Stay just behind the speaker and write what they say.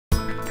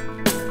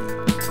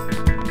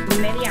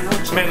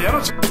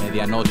Medianoche.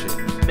 Medianoche.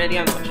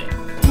 Medianoche.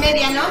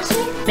 Medianoche.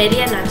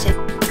 Medianoche.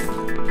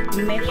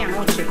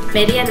 Medianoche.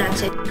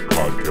 Medianoche.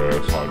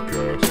 Podcast.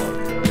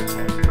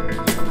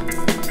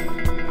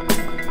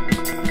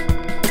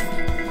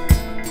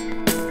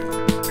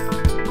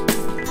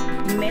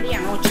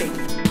 Medianoche.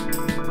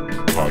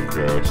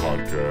 Podcast.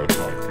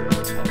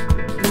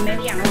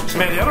 Medianoche.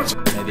 Medianoche.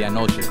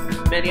 Medianoche.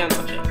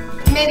 Medianoche.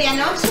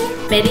 Medianoche.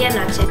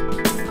 Medianoche.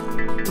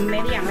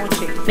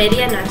 Medianoche.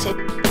 Medianoche.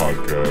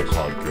 Podcast.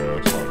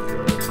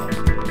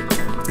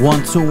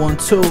 1 2 1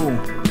 2.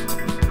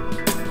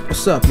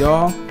 What's up,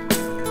 y'all?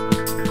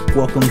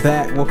 Welcome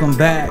back.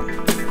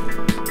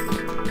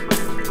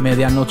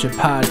 Medianoche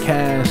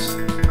podcast,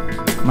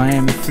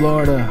 Miami,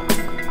 Florida.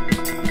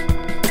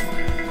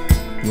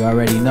 You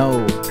already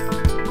know.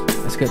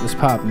 Let's get this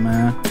poppin',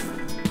 man.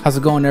 How's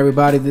it going,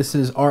 everybody? This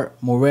is Art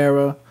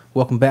Morera.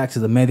 Welcome back to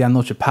the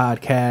Medianoche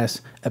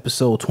podcast,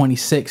 episode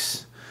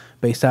 26,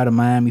 based out of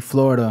Miami,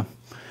 Florida.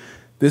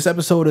 This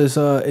episode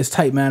is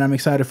tight, man. I'm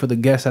excited for the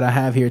guest that I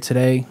have here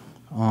today.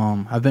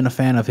 I've been a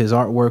fan of his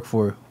artwork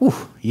for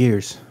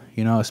years,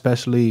 you know,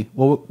 especially,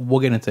 we'll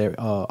get into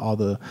all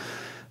the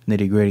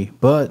nitty gritty.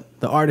 But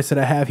the artist that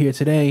I have here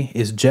today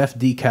is Jeff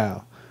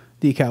Dekal.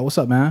 Dekal, what's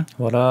up, man?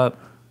 What up?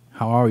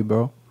 How are we,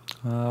 bro?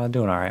 Doing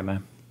all right,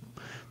 man.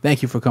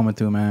 Thank you for coming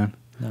through, man.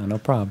 No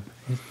problem.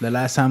 The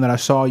last time that I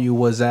saw you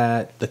was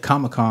at the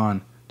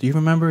Comic-Con. Do you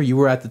remember? You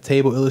were at the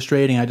table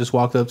illustrating. I just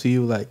walked up to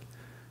you like,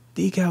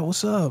 Dekal,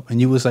 what's up?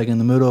 And you was like in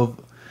the middle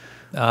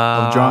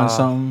of drawing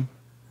something.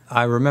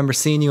 I remember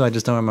seeing you. I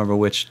just don't remember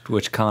which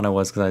con it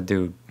was because I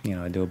do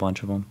a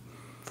bunch of them.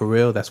 For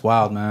real? That's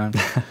wild, man.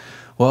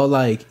 Well,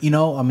 like,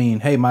 I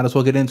mean, hey, might as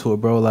well get into it,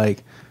 bro.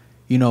 Like,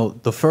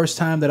 the first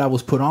time that I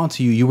was put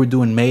onto you, you were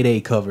doing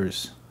Mayday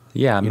covers.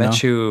 Yeah, I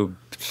met you,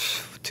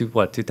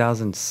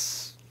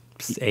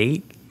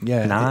 2008?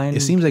 Yeah. 9?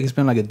 It seems like it's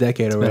been like a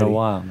decade already. It's been a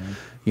while,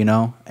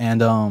 man.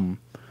 And,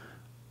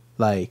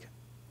 like,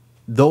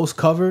 those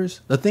covers,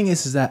 the thing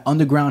is that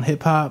underground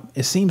hip-hop,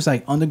 it seems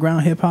like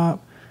underground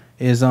hip-hop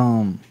is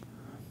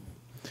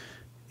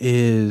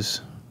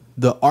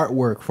the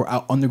artwork for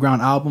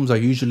underground albums are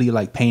usually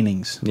like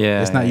paintings.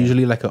 Yeah, it's not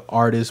usually like an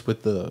artist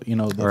with the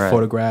Right.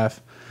 photograph.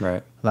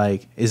 Right.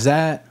 Like, is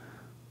that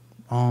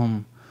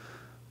did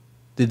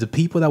the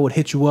people that would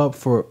hit you up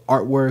for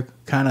artwork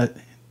kind of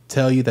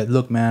tell you that,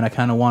 look, man, I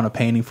kind of want a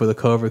painting for the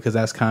cover because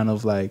that's kind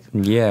of like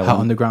how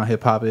underground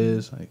hip hop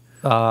is? Like,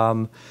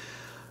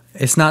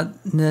 it's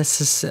not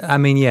necessary. I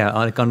mean, yeah,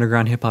 like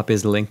underground hip hop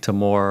is linked to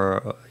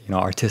more,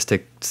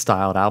 artistic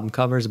styled album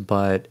covers.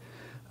 But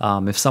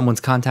if someone's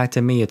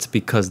contacted me, it's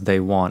because they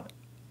want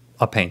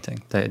a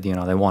painting. They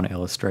want an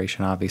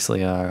illustration.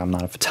 Obviously, I'm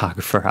not a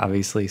photographer,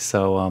 obviously.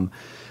 So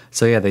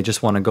yeah, they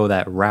just want to go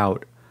that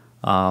route.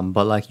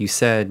 But like you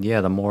said,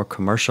 yeah, the more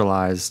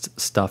commercialized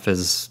stuff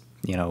is,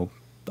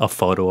 a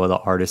photo of the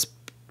artist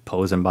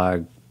posing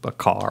by a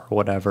car or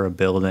whatever, a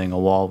building, a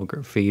wall with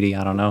graffiti,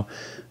 I don't know.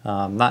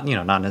 Not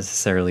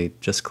necessarily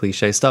just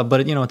cliche stuff,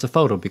 but it's a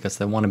photo because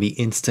they want to be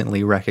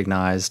instantly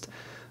recognized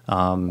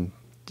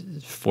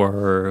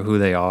for who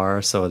they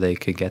are so they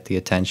could get the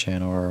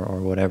attention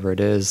or whatever it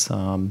is.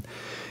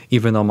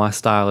 Even though my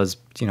style is,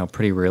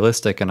 pretty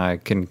realistic and I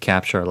can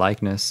capture a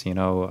likeness,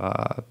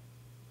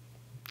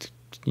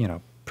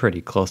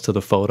 pretty close to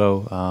the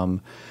photo.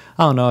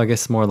 I don't know, I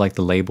guess more like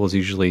the labels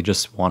usually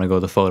just want to go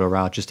the photo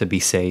route just to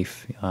be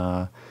safe,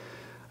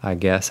 I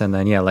guess. And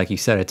then, yeah, like you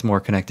said, it's more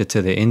connected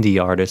to the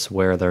indie artists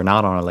where ththey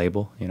not on a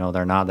label. They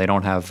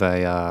don't have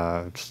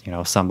a,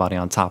 somebody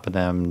on top of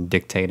them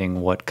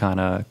dictating what kind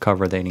of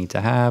cover they need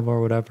to have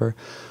or whatever.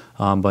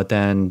 But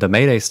then the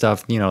Mayday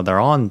stuff, they're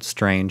on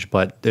Strange,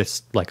 but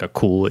it's like a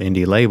cool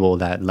indie label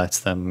that lets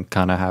them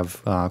kind of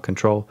have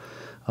control.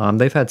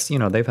 They've had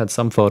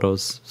some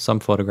photos, some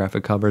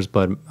photographic covers,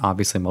 but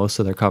obviously most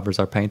of their covers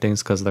are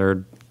paintings because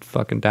they're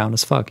fucking down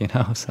as fuck,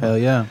 So, hell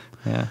yeah.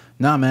 Yeah.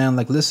 Nah, man,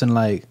 like, listen,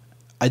 like,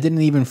 I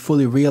didn't even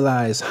fully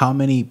realize how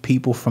many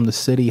people from the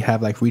city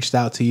have like reached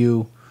out to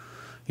you,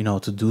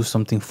 to do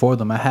something for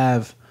them. I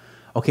have,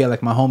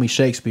 like my homie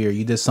Shakespeare,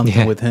 you did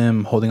something with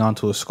him holding on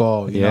to a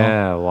skull. You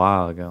know? A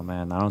while ago,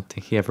 man. I don't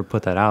think he ever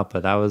put that out,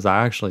 but I really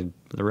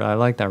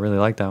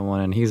like that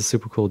one, and he's a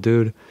super cool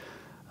dude.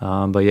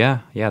 But yeah,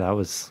 that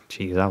was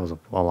a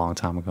long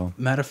time ago.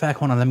 Matter of fact,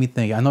 hold on, let me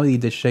think. I know you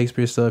did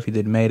Shakespeare stuff, you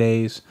did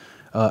Maydays,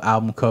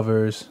 album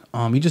covers.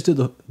 You just did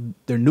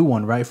their new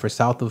one, right, for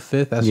South of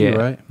Fifth. That's you,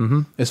 right?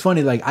 Mm-hmm. It's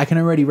funny, like I can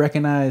already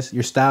recognize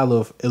your style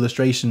of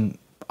illustration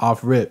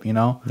off rip.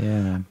 Yeah,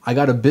 man. I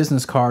got a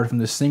business card from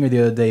the singer the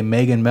other day,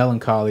 Megan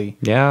Melancholy.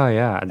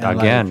 Yeah.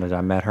 Again, I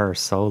met her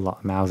so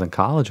long. I was in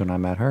college when I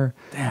met her.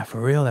 Damn,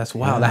 for real, that's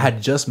wild. Yeah. I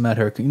had just met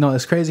her.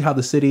 It's crazy how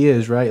the city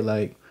is, right?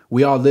 Like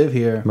we all live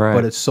here, right,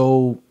 but it's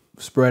so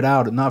spread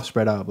out. Not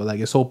spread out, but like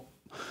it's so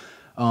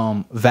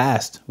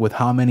vast with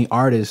how many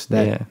artists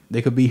that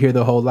they could be here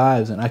their whole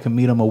lives, and I could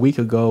meet them a week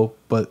ago,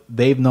 but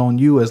they've known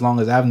you as long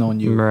as I've known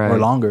you, or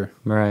longer.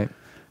 Right.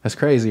 That's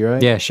crazy,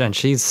 right? Yeah, and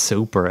she's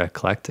super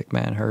eclectic,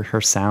 man.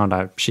 Her sound,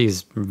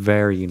 she's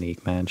very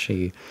unique, man.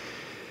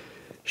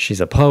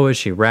 she's a poet.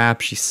 She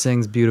raps. She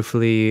sings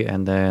beautifully,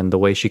 and then the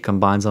way she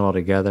combines it all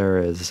together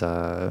is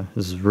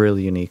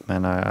really unique,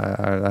 man.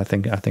 I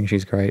think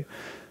she's great.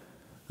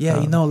 Yeah,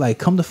 you know, like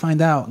come to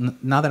find out,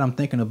 now that I'm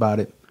thinking about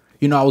it,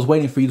 you know, I was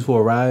waiting for you to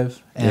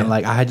arrive, and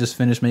like I had just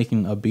finished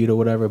making a beat or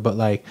whatever. But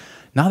like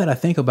now that I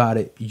think about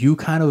it, you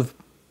kind of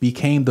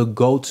became the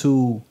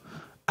go-to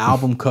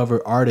album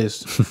cover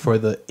artist for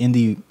the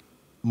indie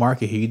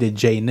market here. You did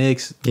Jay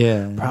Nick's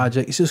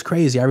project. It's just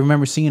crazy. I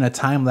remember seeing a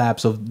time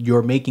lapse of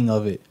your making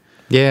of it.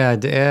 Yeah,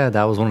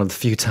 that was one of the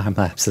few time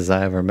lapses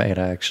I ever made.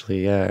 I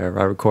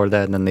recorded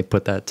that, and then they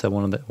put that to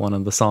one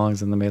of the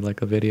songs, and they made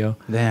like a video.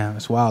 Damn,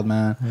 it's wild,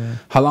 man. Yeah.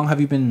 How long have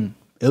you been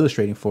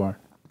illustrating for?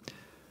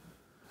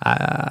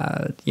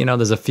 You know,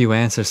 there's a few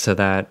answers to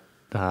that.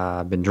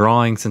 I've been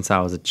drawing since I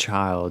was a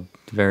child,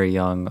 very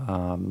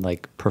young,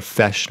 like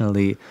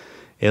professionally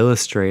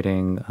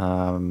illustrating.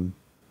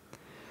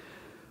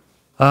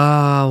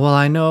 Well,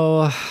 I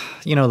know,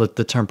 you know,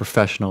 the term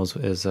professional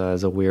is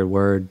a weird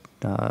word.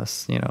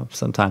 You know,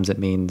 sometimes it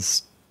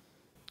means,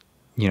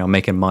 you know,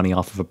 making money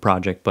off of a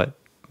project, but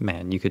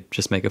man, you could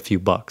just make a few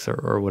bucks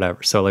or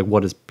whatever. So like,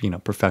 what does, you know,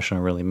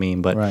 professional really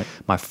mean? But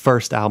my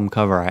first album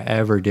cover I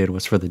ever did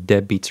was for the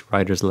Deadbeats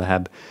Writers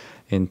Lab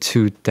in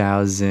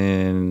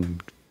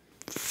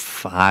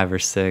 2005 or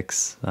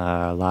 6.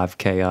 Live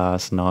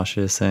Chaos,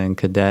 Nauseous, and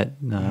Cadet.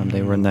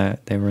 They were in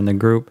the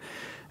group,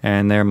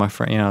 and they're my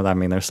friend. You know, I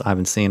mean, I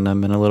haven't seen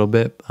them in a little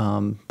bit,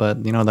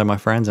 but you know, they're my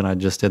friends, and I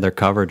just did their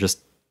cover just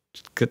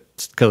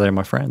because they're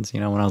my friends. You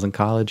know, when I was in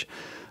college,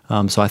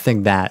 so I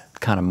think that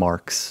kind of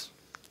marks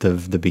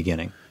the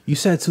beginning. You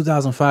said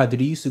 2005.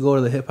 Did you used to go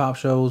to the hip hop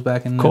shows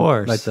back in? Of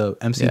course, like the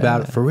MC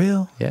battle for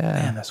real. Yeah,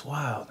 man, that's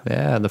wild.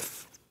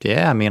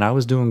 Yeah, I mean, I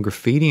was doing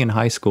graffiti in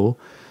high school.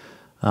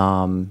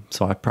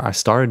 So I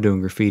started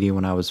doing graffiti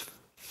when I was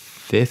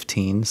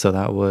 15. So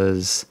that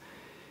was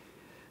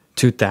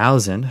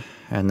 2000.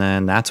 And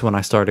then that's when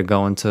I started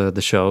going to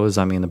the shows.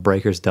 I mean, the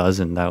Breakers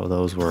Dozen,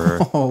 those were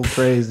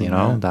crazy. You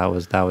know, man. that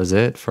was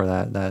it for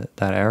that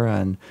era.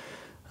 And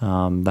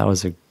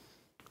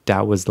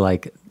that was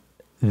like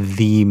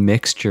the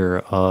mixture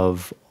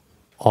of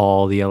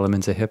all the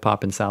elements of hip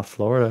hop in South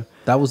Florida.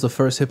 That was the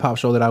first hip hop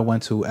show that I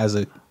went to as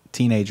a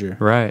teenager.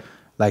 Right.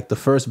 Like the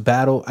first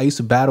battle, I used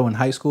to battle in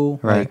high school,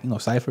 like, you know,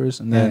 ciphers.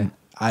 And then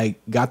I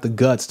got the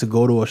guts to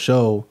go to a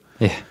show,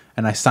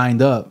 and I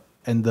signed up,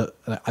 and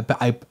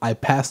I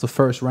passed the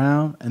first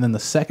round, and then the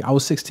second, I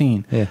was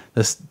 16. Yeah.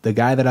 The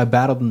guy that I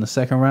battled in the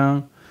second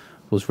round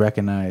was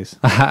recognized.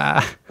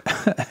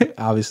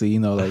 Obviously, you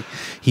know, like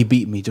he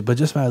beat me, but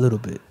just by a little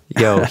bit.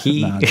 Yo,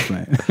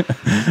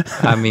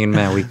 I mean,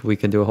 man, we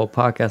can do a whole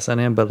podcast on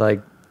him, but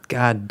like,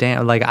 god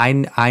damn, like I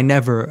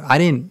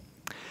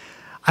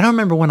don't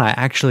remember when I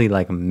actually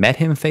like met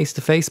him face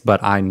to face,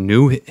 but I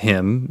knew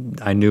him.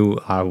 I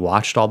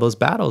watched all those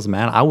battles,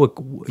 man. I would,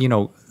 you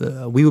know,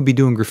 we would be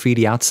doing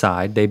graffiti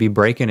outside. They'd be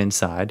breaking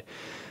inside.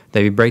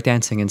 They'd be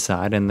breakdancing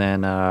inside. And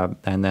then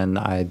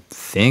I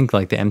think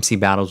like the MC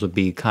battles would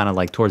be kind of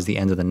like towards the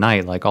end of the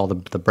night. Like all the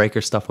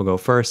breaker stuff would go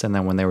first. And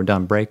then when they were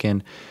done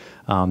breaking,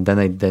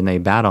 then they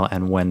battle.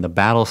 And when the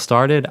battle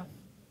started,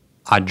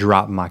 I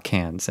dropped my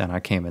cans and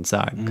I came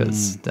inside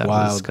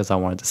because I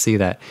wanted to see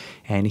that.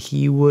 And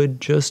he would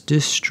just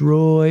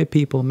destroy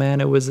people,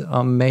 man. It was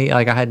amazing.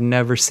 Like I had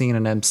never seen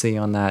an MC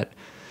on that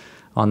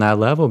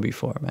level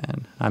before,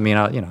 man. I mean,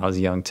 I was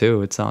young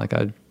too. It's not like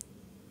I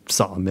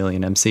saw a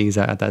million MCs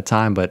at that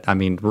time, but I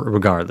mean,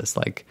 regardless,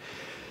 like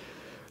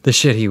the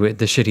shit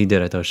he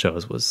did at those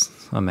shows was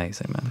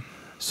amazing, man.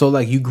 So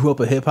like you grew up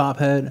a hip hop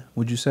head,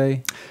 would you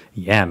say?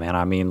 Yeah, man.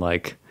 I mean,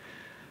 like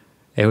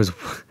it was.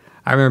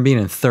 I remember being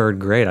in third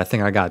grade. I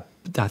think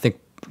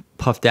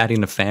Puff Daddy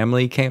and the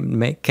Family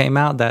came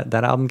out. That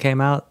album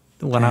came out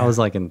when I was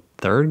like in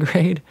third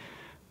grade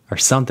or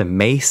something.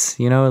 Mace,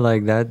 you know,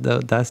 like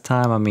that's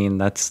time. I mean,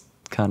 that's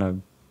kind of,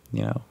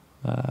 you know,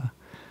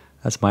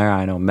 that's my era.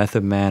 I know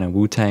Method Man and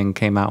Wu-Tang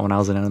came out when I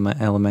was in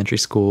elementary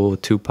school.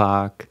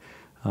 Tupac,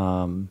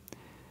 I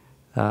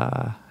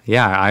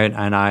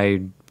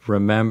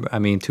remember. I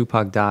mean,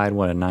 Tupac died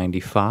in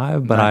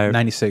 95, but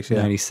 96,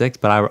 96.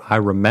 But I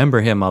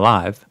remember him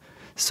alive.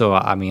 So,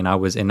 I mean, I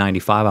was in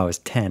 95, I was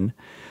 10.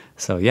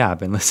 So, yeah, I've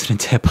been listening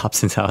to hip hop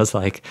since I was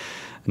like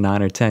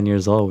 9 or 10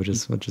 years old, which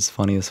is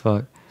funny as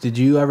fuck. Did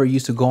you ever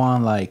used to go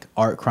on like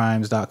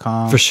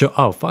artcrimes.com? For sure.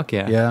 Oh, fuck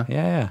yeah. Yeah?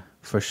 Yeah.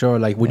 For sure.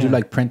 Like, would you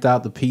like print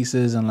out the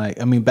pieces and like,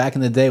 I mean, back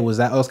in the day, was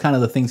kind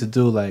of the thing to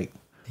do, like,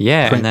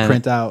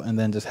 print out and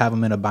then just have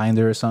them in a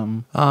binder or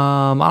something?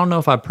 I don't know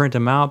if I print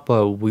them out,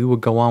 but we would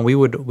go on. We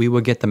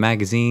would get the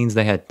magazines.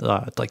 They had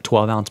like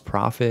 12-ounce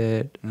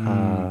Profit.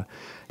 They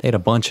had a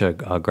bunch of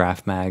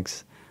graph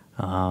mags.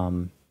 I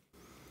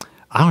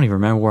don't even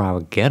remember where I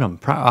would get them.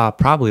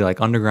 Probably like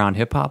Underground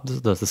Hip Hop,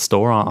 the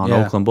store on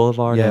Oakland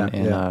Boulevard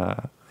in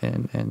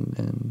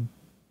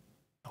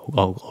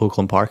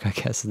Oakland Park, I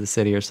guess, is the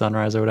city, or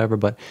Sunrise or whatever.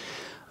 But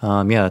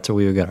that's where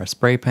we would get our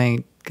spray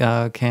paint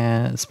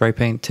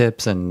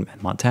tips and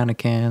Montana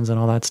cans and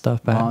all that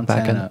stuff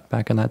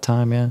back in that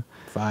time. Yeah.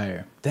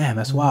 Fire. Damn,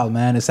 that's wild,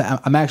 man.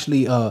 I'm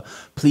actually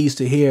pleased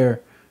to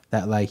hear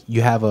that like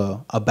you have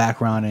a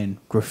background in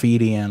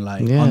graffiti and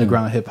like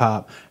underground hip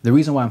hop. The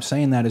reason why I'm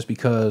saying that is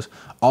because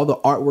all the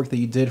artwork that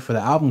you did for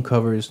the album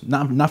covers,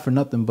 not for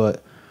nothing,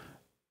 but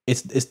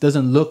it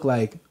doesn't look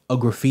like a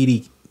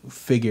graffiti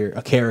figure,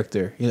 a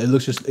character. It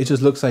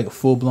just looks like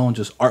full blown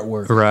just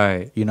artwork.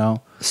 Right. You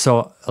know?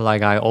 So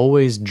like I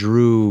always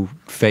drew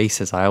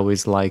faces. I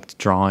always liked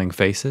drawing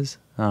faces.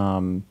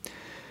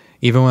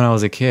 Even when I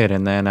was a kid,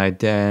 and then I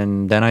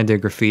did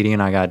graffiti,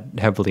 and I got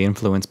heavily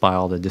influenced by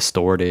all the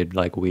distorted,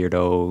 like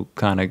weirdo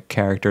kind of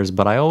characters.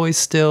 But I always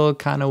still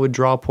kind of would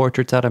draw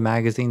portraits out of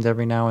magazines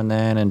every now and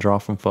then, and draw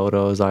from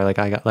photos. I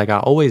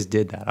always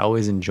did that. I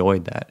always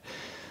enjoyed that,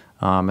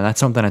 and that's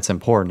something that's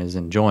important, is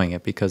enjoying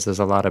it, because there's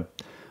a lot of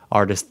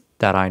artists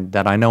that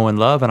I know and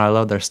love, and I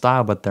love their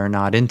style, but they're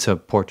not into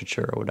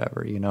portraiture or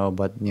whatever, you know.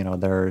 But you know,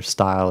 their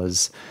style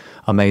is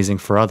amazing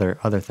for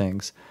other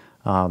things.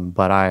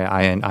 But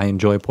I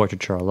enjoy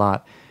portraiture a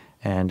lot,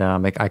 and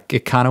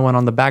it kind of went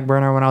on the back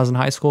burner when I was in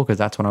high school, because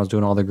that's when I was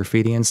doing all the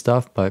graffiti and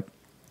stuff. But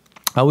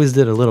I always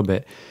did a little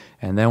bit,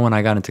 and then when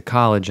I got into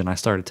college and I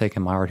started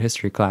taking my art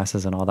history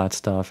classes and all that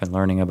stuff, and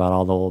learning about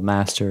all the old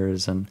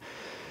masters, and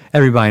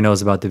everybody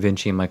knows about Da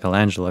Vinci and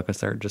Michelangelo because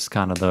they're just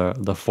kind of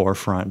the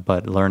forefront.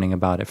 But learning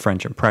about it,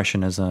 French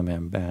Impressionism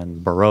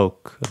and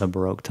Baroque, the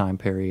Baroque time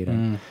period,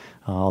 and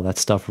all that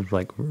stuff,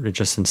 like, it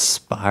just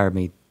inspired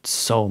me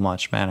so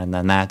much, man.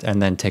 And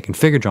then taking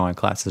figure drawing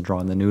classes,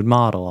 drawing the nude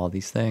model, all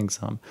these things.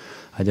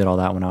 I did all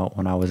that when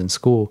I was in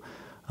school.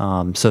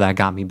 So that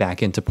got me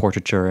back into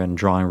portraiture and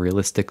drawing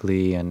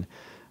realistically, and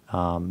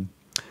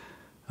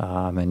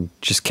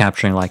just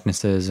capturing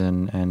likenesses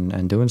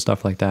and doing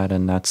stuff like that.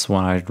 And that's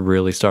when I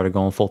really started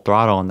going full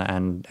throttle.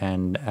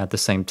 And at the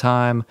same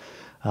time,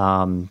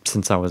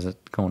 since I was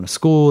going to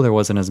school, there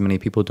wasn't as many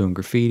people doing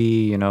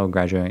graffiti, you know,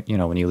 graduate, you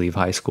know, when you leave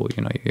high school,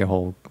 you know, your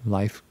whole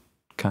life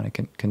kind of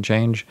can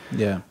change.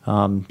 Yeah.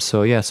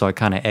 So I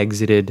kind of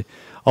exited,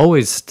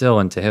 always still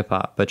into hip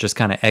hop, but just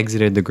kind of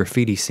exited the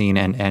graffiti scene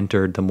and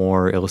entered the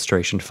more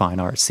illustration, fine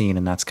art scene.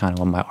 And that's kind of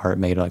when my art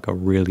made like a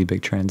really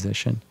big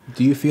transition.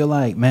 Do you feel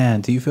like now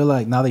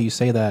that you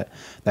say that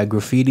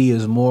graffiti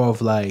is more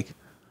of like,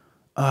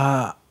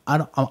 I'm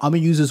gonna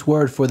use this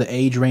word for the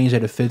age range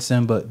that it fits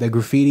in, but the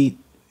graffiti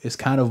is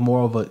kind of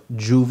more of a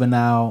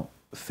juvenile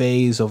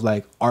phase of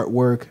like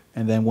artwork,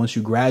 and then once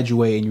you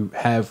graduate and you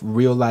have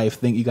real life,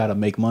 think you got to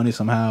make money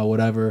somehow,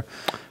 whatever,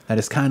 that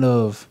it's kind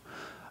of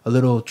a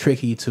little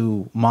tricky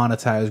to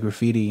monetize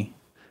graffiti.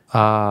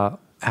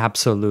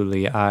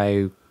 Absolutely.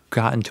 I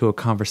got into a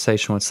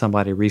conversation with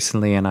somebody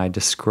recently, and I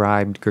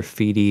described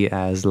graffiti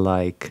as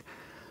like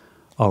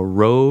a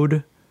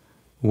road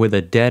with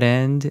a dead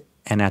end,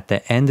 and at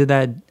the end of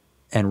that,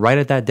 and right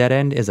at that dead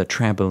end is a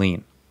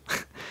trampoline.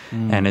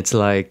 And it's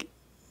like,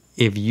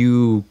 if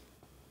you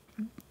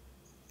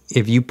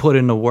put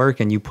in the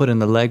work and you put in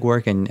the leg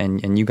work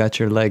and you got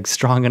your legs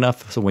strong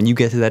enough, so when you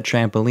get to that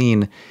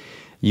trampoline,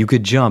 you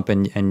could jump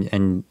and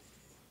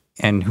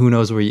who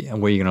knows where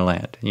you're gonna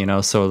land, you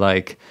know?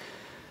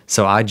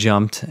 So I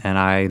jumped and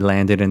I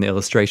landed in the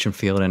illustration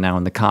field, and now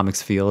in the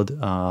comics field.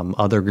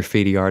 Other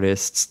graffiti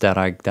artists that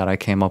I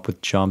came up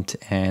with jumped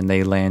and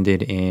they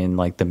landed in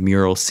like the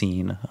mural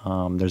scene.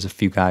 There's a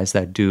few guys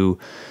that do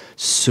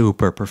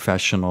super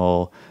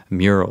professional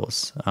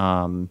murals.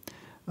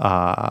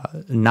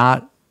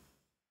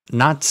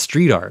 Not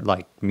street art,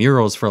 like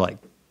murals for like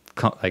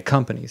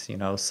companies, you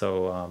know.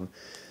 So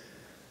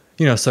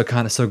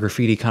so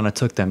graffiti kind of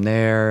took them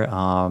there.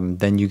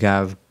 Then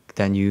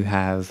you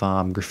have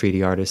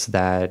graffiti artists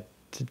that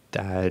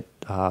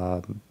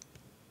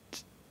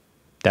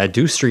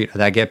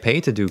get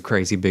paid to do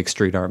crazy big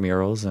street art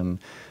murals and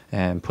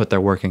put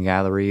their work in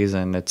galleries,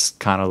 and it's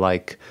kind of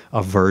like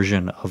a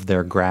version of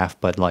their graph,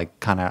 but like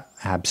kind of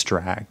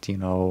abstract, you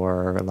know,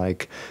 or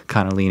like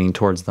kind of leaning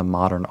towards the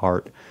modern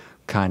art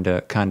kind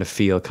of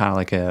feel, kind of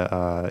like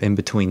a in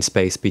between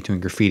space between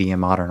graffiti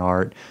and modern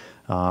art.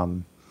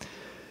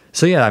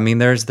 So yeah, I mean,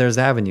 there's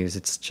avenues.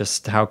 It's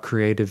just how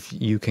creative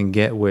you can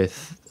get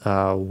with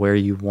where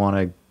you want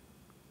to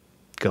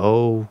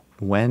go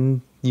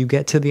when you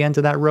get to the end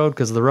of that road,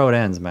 because the road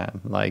ends,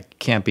 man. Like, you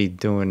can't be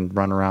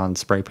run around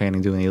spray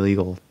painting, doing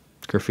illegal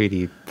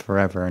graffiti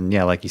forever. And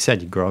yeah, like you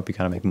said, you grow up, you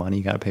got to make money,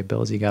 you got to pay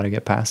bills, you got to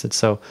get past it.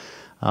 So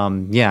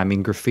yeah, I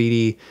mean,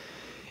 graffiti,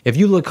 if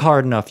you look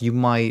hard enough, you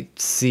might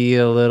see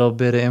a little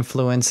bit of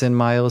influence in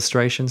my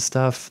illustration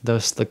stuff.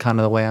 That's the kind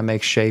of the way I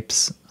make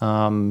shapes.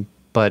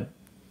 But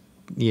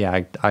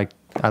yeah, I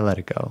let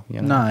it go,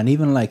 you know? Nah, and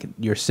even like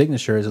your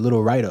signature is a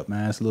little write-up,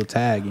 man. It's a little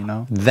tag, you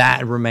know?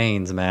 That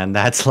remains, man.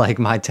 That's like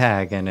my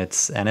tag, and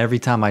every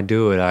time I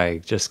do it, I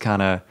just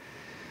kind of,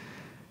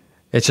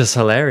 it's just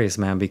hilarious,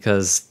 man,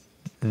 because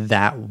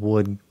that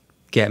would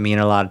get me in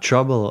a lot of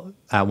trouble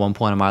at one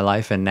point in my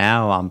life, and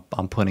now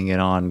I'm putting it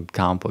on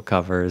comic book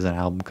covers and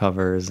album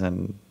covers,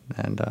 and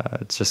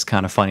it's just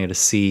kind of funny to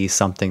see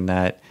something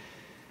that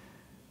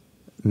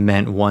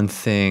meant one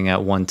thing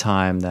at one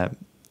time that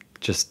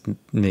just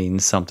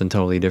means something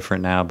totally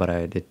different now, but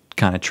it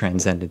kind of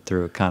transcended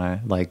through. It kind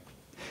of like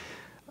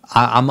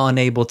I'm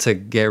unable to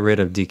get rid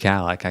of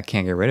Dekal. Like I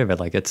can't get rid of it.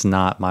 Like it's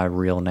not my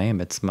real name.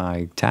 It's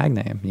my tag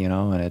name, you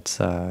know. And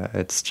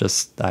it's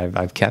just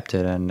I've kept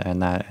it,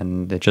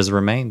 and it just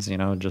remains, you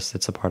know. Just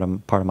it's a part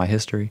of my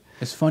history.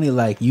 It's funny,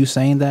 like you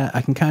saying that.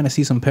 I can kind of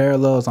see some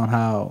parallels on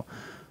how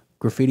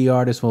graffiti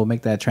artists will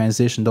make that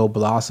transition. They'll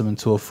blossom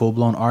into a full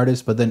blown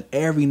artist, but then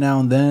every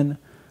now and then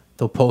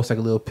they'll post like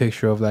a little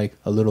picture of like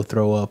a little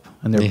throw up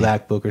in their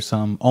black book or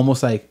something,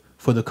 almost like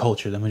for the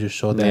culture. Let me just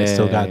show that I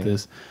still got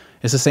this.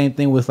 It's the same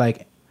thing with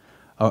like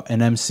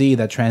an MC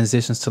that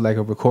transitions to like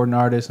a recording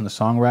artist and a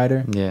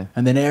songwriter. Yeah.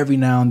 And then every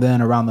now and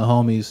then around the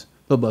homies,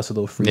 they'll bust a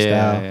little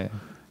freestyle. Yeah.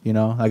 You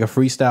know, like a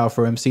freestyle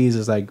for MCs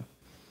is like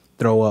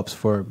throw ups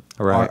for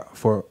art,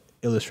 for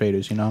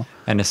illustrators, you know.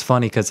 And it's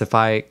funny because if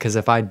I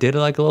did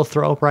like a little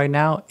throw up right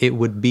now, it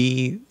would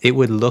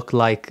look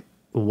like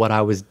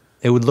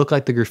it would look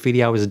like the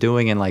graffiti I was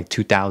doing in like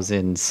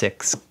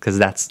 2006, because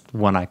that's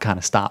when I kind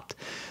of stopped.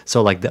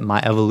 So like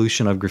my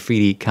evolution of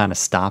graffiti kind of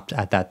stopped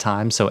at that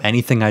time. So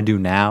anything I do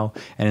now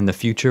and in the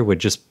future would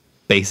just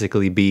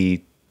basically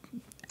be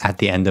at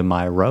the end of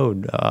my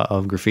road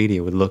of graffiti.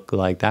 It would look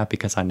like that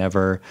because I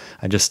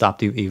just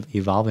stopped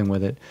evolving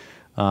with it.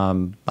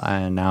 And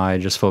now I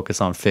just focus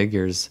on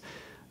figures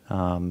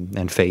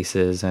and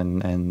faces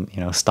and you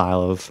know,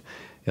 style of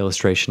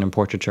illustration and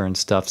portraiture and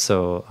stuff.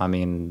 So I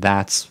mean,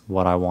 that's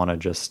what I want to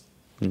just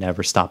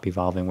never stop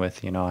evolving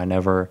with. You know, I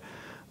never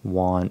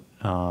want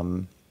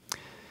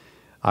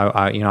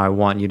I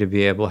want you to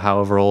be able,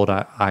 however old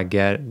I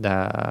get,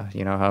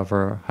 you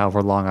know,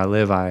 however long I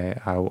live,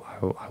 I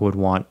would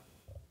want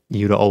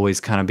you to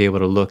always kind of be able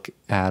to look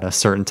at a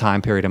certain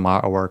time period in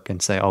my artwork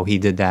and say, oh, he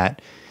did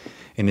that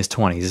in his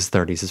 20s, his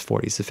 30s, his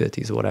 40s, his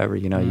 50s, whatever.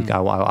 You know,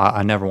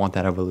 I never want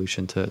that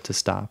evolution to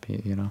stop.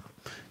 You know.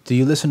 Do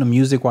you listen to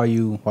music while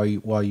you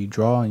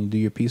draw and you do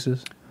your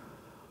pieces?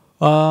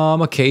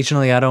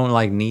 Occasionally. I don't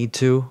like need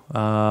to.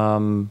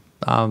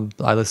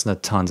 I listen to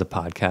tons of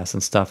podcasts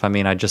and stuff. I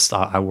mean,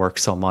 I work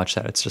so much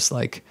that it's just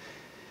like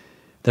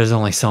there's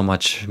only so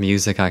much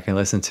music I can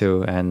listen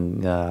to,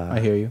 and I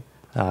hear you.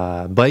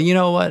 But you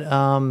know what?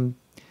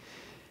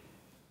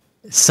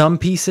 Some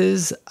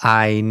pieces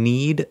I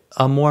need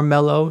a more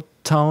mellow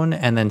tone,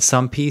 and then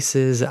some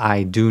pieces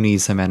I do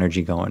need some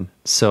energy going.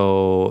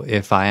 So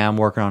if I am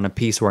working on a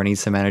piece where I need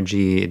some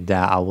energy,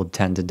 that I will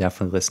tend to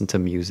definitely listen to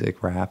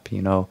music, rap,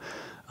 you know.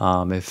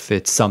 If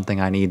it's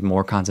something I need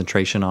more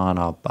concentration on,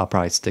 I'll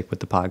probably stick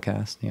with the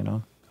podcast, you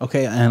know.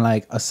 Okay, and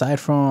like aside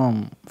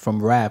from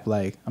rap,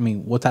 like I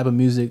mean, what type of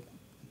music?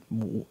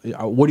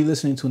 What are you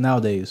listening to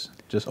nowadays?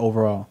 Just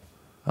overall.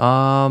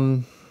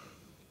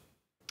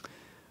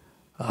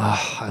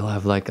 I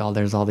love like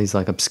there's all these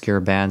like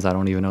obscure bands I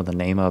don't even know the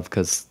name of,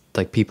 because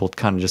like people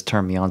kind of just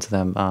turn me on to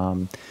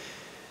them.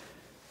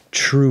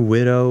 True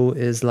Widow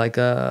is like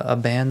a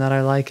band that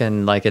I like,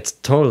 and like it's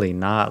totally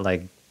not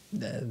like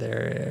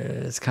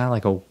it's kind of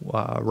like a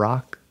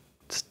rock.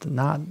 It's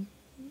not.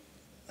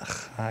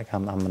 I'm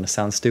gonna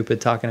sound stupid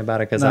talking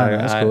about it because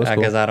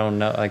I don't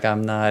know. Like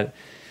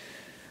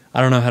I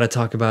don't know how to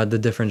talk about the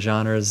different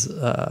genres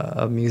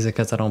of music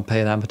because I don't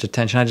pay that much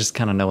attention. I just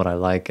kind of know what I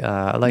like.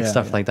 I like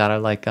stuff like that. I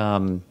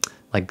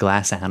like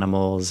Glass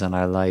Animals, and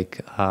I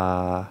like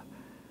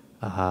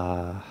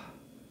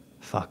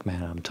fuck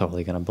man, I'm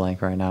totally gonna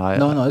blank right now.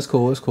 No, it's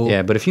cool.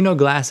 Yeah, but if you know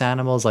Glass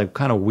Animals, like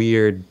kind of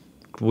weird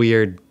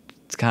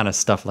kind of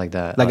stuff like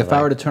that. Like if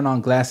I were to turn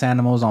on Glass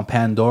Animals on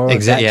Pandora,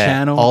 exactly, that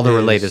channel, all the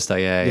related stuff.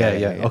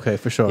 Yeah. Okay,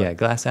 for sure. Yeah,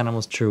 Glass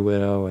Animals, True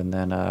Widow, and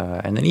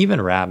then even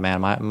rap,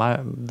 man.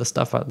 The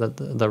stuff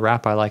the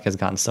rap I like has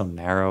gotten so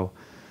narrow.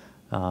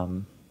 Yeah,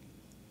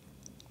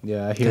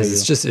 I hear you.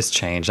 It's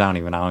changed. I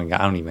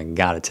don't even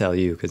gotta tell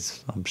you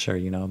because I'm sure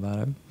you know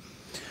about it.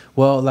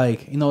 Well,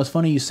 like you know, it's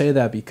funny you say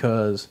that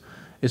because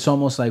it's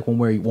almost like when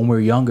we're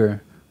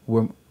younger,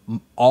 we're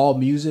all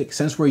music,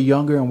 since we're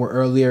younger and we're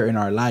earlier in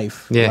our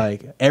life,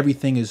 like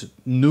everything is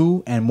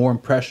new and more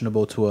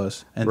impressionable to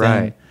us. And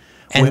right.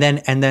 And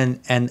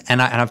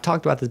I've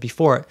talked about this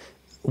before.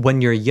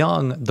 When you're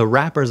young, the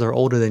rappers are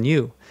older than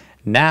you.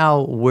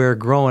 Now we're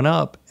growing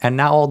up, and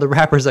now all the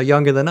rappers are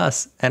younger than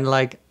us. And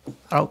like,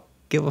 I don't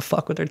give a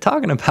fuck what they're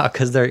talking about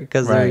because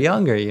they're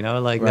younger. You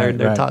know, like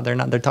they're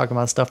talking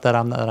about stuff that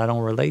I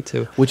don't relate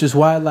to. Which is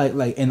why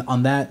and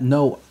on that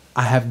note,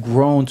 I have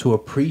grown to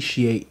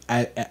appreciate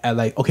at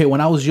like, okay,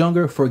 when I was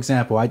younger, for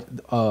example,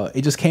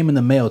 it just came in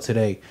the mail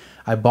today.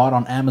 I bought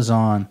on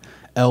Amazon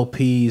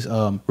LP's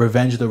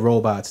Revenge of the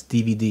Robots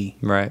DVD.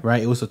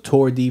 Right. It was a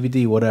tour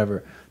DVD,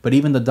 whatever. But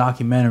even the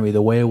documentary,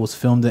 the way it was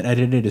filmed and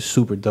edited is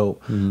super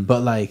dope. Mm-hmm.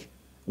 But like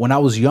when I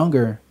was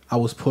younger, I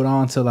was put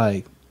on to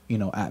like, you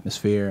know,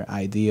 Atmosphere,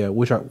 Idea,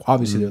 which are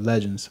obviously they're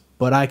legends.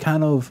 But I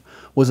kind of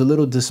was a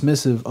little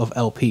dismissive of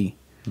LP.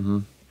 Mm-hmm.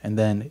 And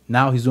then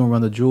now he's doing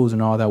Run the Jewels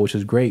and all that, which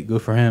is great.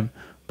 Good for him.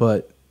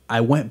 But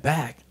I went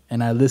back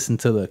and I listened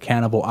to the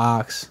Cannibal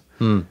Ox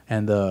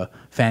and the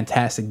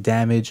Fantastic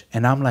Damage.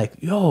 And I'm like,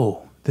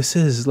 yo, this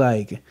is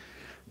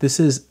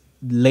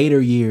later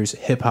years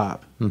hip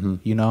hop,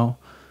 you know?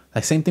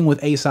 Like same thing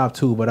with Aesop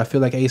too. But I feel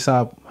like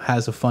Aesop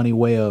has a funny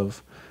way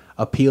of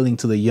appealing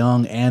to the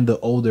young and the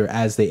older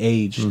as they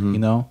age, you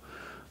know.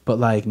 But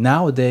like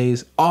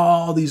nowadays,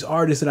 all these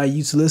artists that I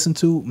used to listen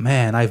to,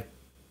 man, I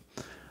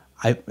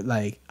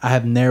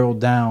have narrowed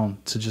down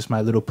to just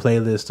my little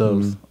playlist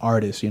of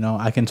artists, you know.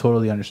 I can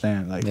totally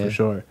understand, like, for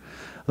sure.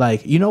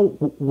 Like, you know,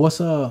 what's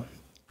a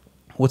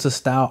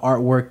style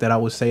artwork that I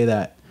would say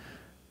that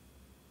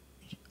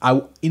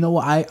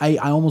I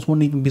almost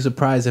wouldn't even be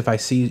surprised if I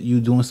see you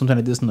doing something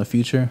like this in the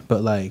future.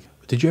 But like,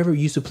 did you ever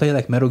used to play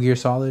like Metal Gear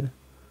Solid?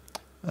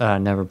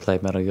 Never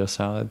played Metal Gear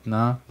Solid.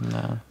 Nah?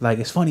 No. Like,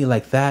 it's funny,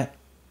 like that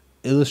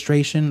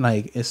illustration,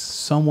 like, it's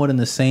somewhat in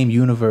the same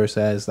universe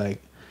as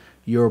like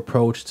your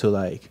approach to,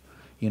 like,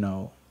 you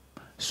know,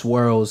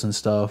 swirls and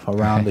stuff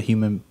around the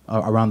human,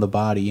 around the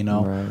body, you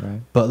know.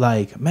 Right. But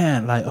like,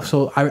 man, like,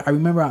 so I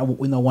remember,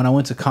 you know, when I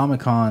went to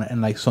Comic-Con,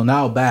 and like, so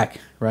now back,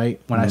 right,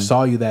 when I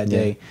saw you that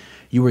day,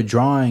 you were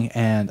drawing,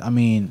 and I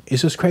mean,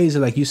 it's just crazy.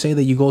 Like, you say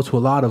that you go to a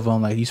lot of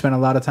them. Like, you spend a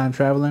lot of time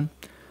traveling.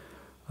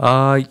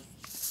 Yeah,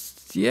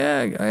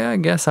 I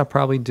guess I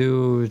probably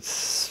do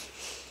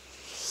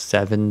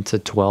 7 to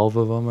 12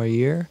 of them a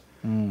year.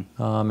 And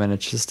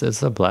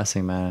it's a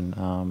blessing,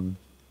 man.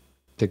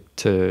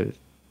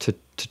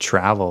 To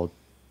travel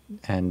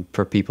and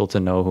for people to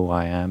know who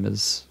I am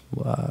is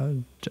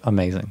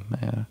amazing.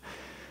 Yeah.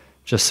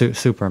 Just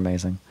super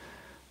amazing.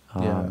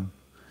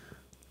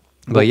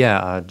 But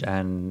yeah,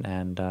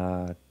 and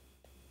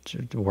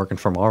working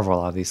for Marvel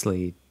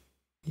obviously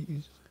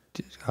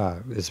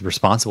is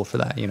responsible for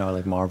that. You know,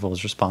 like Marvel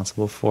is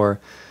responsible for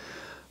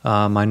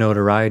my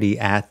notoriety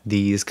at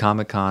these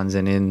Comic-Cons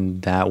and in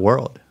that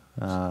world.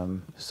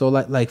 So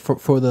like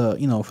for the,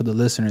 you know, for the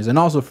listeners, and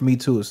also for me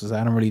too, since I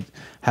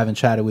haven't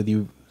chatted with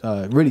you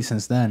really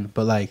since then.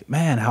 But like,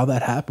 man, how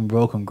that happened,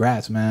 bro?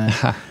 Congrats, man.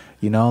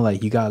 You know,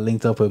 like, you got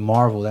linked up with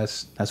Marvel.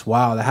 That's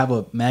wild. I have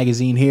a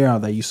magazine here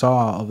that you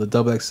saw of the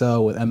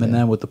XXL with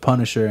Eminem with the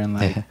Punisher, and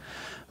like,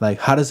 like,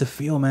 how does it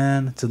feel,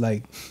 man, to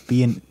like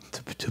be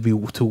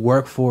to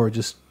work for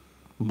just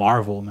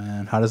Marvel,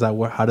 man? How does that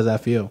work? How does that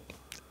feel?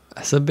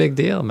 It's a big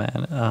deal,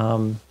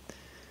 man.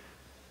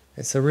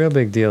 It's a real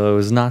big deal. It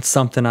was not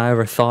something I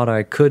ever thought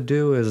I could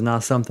do. It was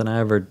not something I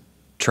ever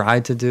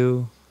tried to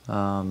do.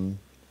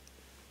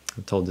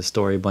 I've told this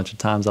story a bunch of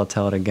times. I'll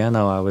tell it again,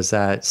 though. I was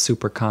at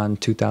SuperCon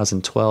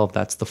 2012.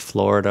 That's the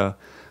Florida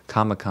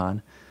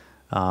Comic-Con.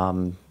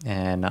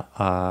 And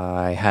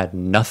I had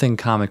nothing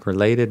comic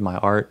related. My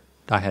art,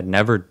 I had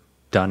never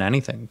done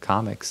anything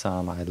comics.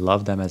 I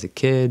loved them as a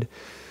kid.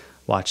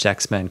 Watched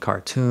X-Men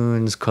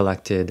cartoons,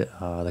 collected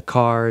the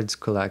cards,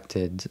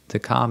 collected the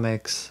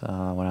comics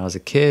when I was a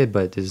kid.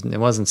 But it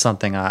wasn't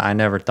something I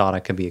never thought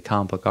I could be a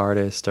comic book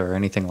artist or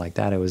anything like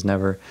that. It was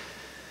never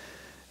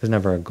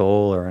a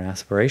goal or an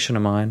aspiration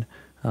of mine,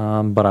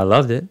 but I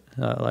loved it,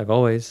 like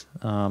always.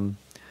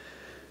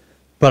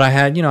 But I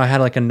had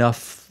like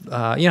enough,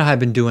 I'd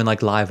been doing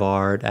like live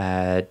art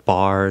at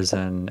bars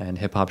and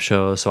hip hop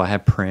shows. So I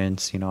had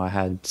prints, I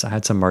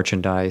had some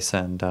merchandise,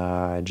 and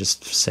I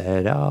just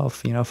said,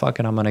 fuck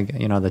it. I'm going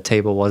to, the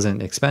table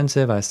wasn't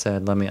expensive. I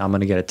said, I'm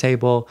going to get a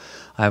table.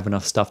 I have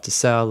enough stuff to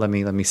sell. Let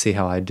me see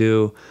how I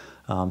do.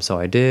 So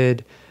I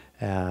did.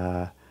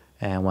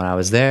 And when I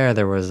was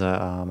there was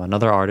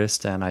another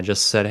artist, and I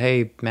just said,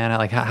 "Hey, man,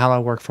 how do I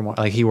work for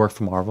Marvel?" Like, he worked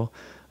for Marvel.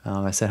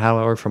 I said, "How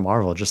do I work for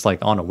Marvel?" Just like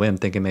on a whim,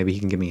 thinking maybe he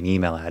can give me an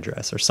email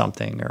address or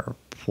something or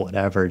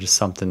whatever, just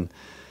something,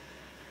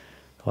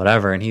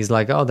 whatever. And he's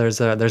like, "Oh,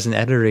 there's an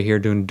editor here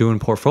doing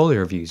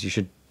portfolio reviews. You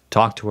should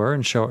talk to her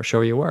and show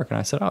her your work." And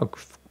I said, "Oh,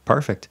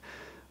 perfect."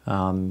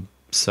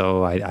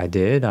 So I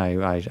did.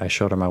 I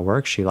showed her my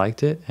work. She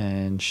liked it,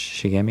 and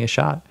she gave me a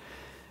shot.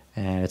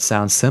 And it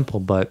sounds simple,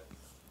 but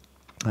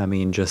I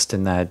mean, just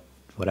in that,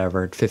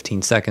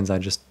 15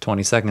 seconds,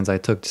 20 seconds I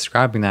took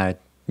describing that,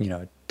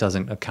 it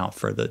doesn't account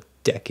for the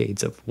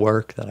decades of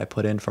work that I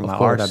put in for my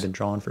art. I've been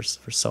drawing for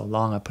so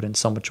long. I put in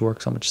so much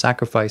work, so much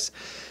sacrifice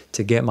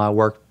to get my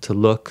work to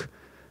look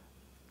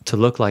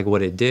like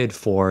what it did,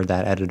 for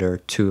that editor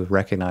to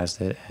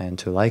recognize it and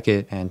to like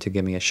it and to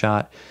give me a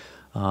shot.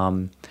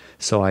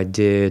 So I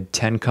did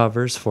 10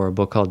 covers for a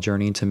book called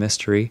Journey into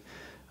Mystery,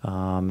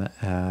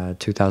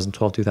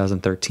 2012,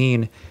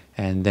 2013.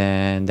 And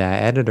then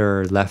that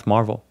editor left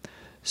Marvel.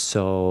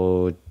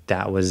 So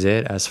that was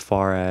it as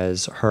far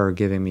as her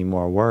giving me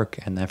more work.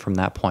 And then from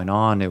that point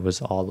on, it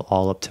was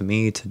all up to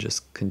me to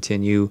just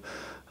continue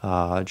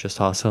just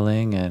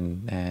hustling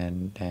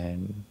and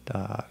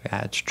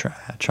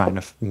trying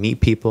to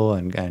meet people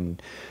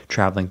and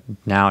traveling.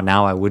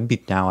 Now I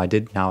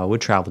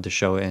would travel to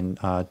show in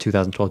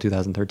 2012,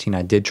 2013.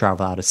 I did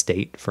travel out of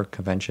state for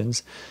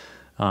conventions.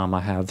 I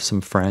have some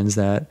friends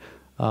that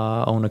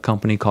own a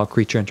company called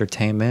Creature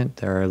Entertainment.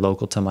 They're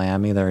local to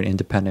Miami. They're an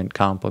independent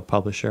comic book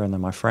publisher, and they're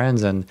my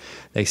friends. And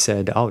they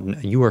said, "Oh,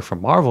 you work for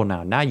Marvel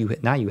now. Now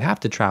you have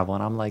to travel."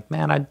 And I'm like,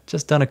 "Man, I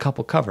just done a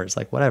couple covers.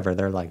 Like, whatever."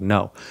 They're like,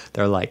 "No."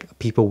 They're like,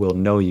 "People will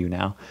know you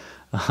now."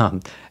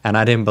 And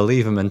I didn't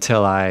believe them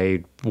until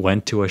I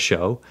went to a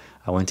show.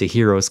 I went to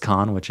Heroes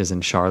Con, which is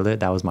in Charlotte.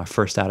 That was my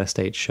first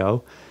out-of-state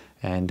show,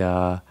 and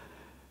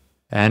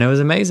And it was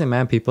amazing,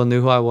 man. People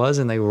knew who I was,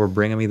 and they were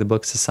bringing me the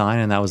books to sign,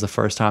 and that was the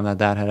first time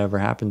that had ever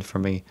happened for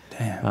me.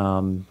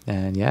 Damn.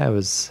 And yeah, it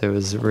was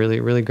really,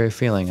 really great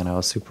feeling, and I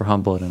was super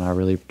humbled, and I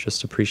really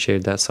just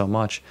appreciated that so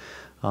much.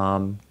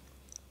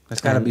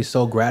 That's got to be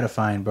so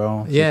gratifying,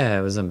 bro. Yeah,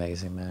 it was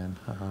amazing, man.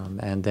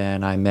 And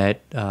then I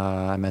met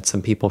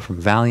some people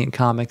from Valiant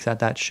Comics at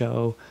that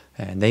show,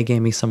 and they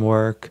gave me some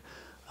work.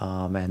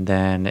 And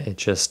then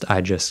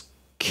I just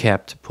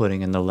kept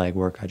putting in the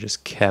legwork. I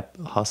just kept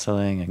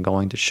hustling and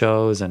going to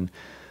shows and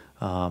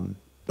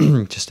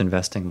just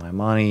investing my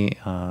money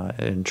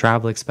in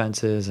travel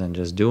expenses and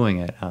just doing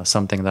it.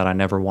 Something that I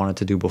never wanted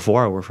to do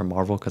before I worked for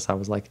Marvel, because I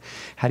was like,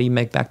 how do you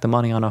make back the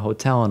money on a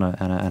hotel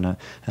and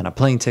a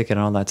plane ticket and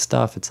all that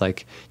stuff? It's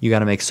like you got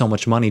to make so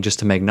much money just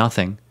to make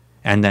nothing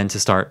and then to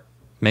start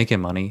making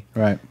money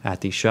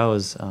at these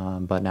shows.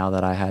 But now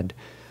that I had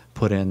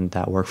put in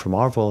that work for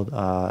Marvel,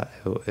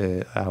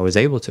 I was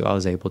able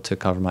to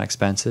cover my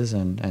expenses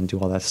and do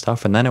all that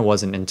stuff. And then it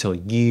wasn't until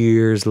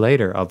years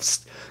later of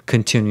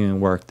continuing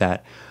work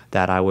that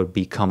I would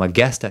become a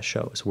guest at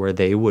shows where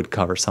they would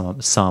cover some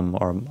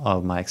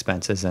of my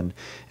expenses, and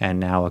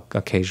now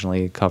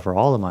occasionally cover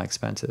all of my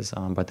expenses.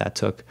 But that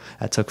took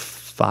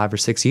 5 or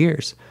 6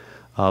 years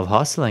of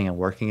hustling and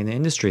working in the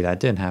industry. That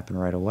didn't happen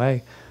right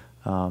away.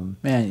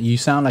 Man, you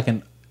sound like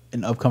an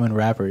upcoming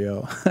rapper,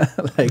 yo.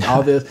 Like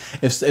all this,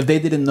 if they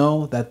didn't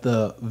know that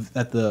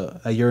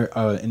you're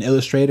an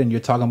illustrator and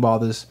you're talking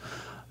about this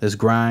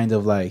grind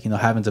of, like, you know,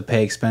 having to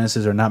pay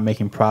expenses or not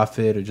making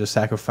profit or just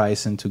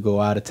sacrificing to go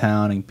out of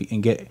town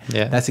and get,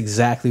 that's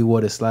exactly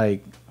what it's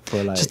like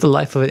for, like, just the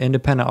life of an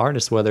independent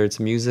artist, whether it's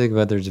music,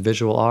 whether it's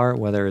visual art,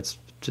 whether it's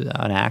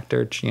an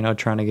actor, you know,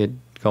 trying to get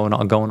going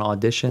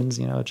auditions,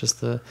 you know, just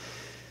the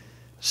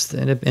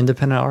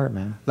independent art,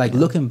 man. Like,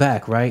 looking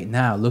back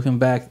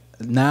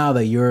now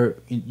that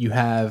you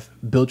have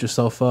built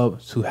yourself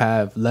up to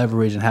have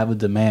leverage and have a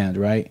demand,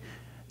 right?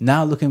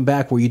 Now looking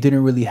back, where you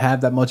didn't really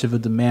have that much of a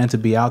demand to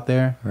be out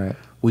there, right?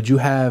 Would you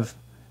have,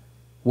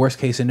 worst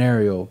case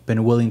scenario,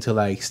 been willing to,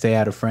 like, stay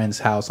at a friend's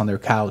house on their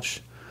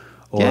couch,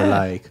 or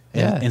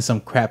in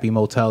some crappy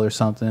motel or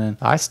something?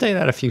 I stayed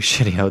at a few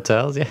shitty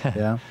hotels.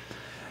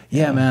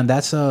 Yeah, man.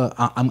 That's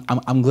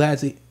I'm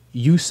glad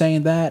you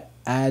saying that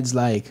adds,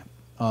 like,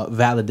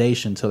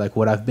 validation to, like,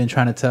 what I've been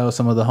trying to tell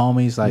some of the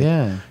homies. Like,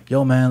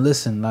 yo, man,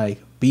 listen,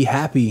 like, be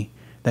happy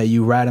that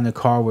you ride in the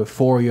car with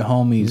 4 of your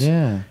homies,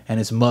 and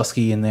it's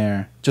musky in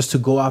there, just to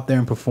go out there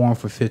and perform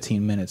for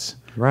 15 minutes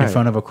in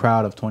front of a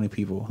crowd of 20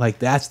 people. Like,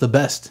 that's the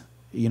best,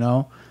 you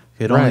know?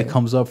 It only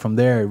comes up from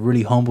there. It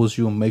really humbles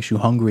you and makes you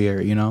hungrier,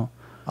 you know?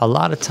 A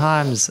lot of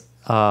times,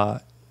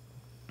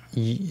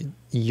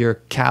 your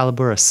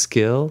caliber of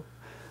skill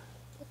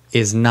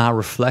is not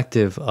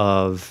reflective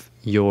of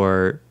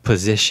your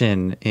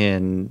position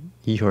in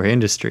your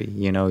industry.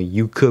 You know,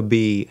 you could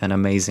be an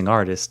amazing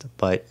artist,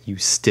 but you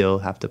still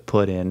have to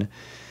put in,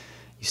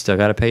 you still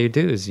got to pay your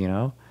dues, you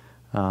know?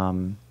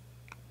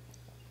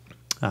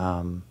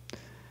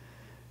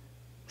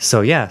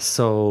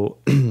 So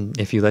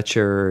if you let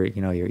your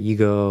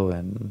ego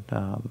and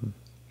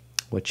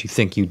what you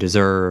think you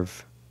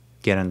deserve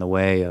get in the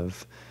way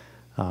of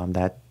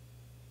that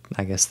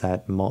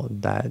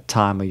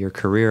time of your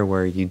career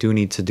where you do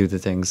need to do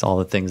all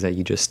the things that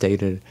you just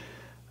stated,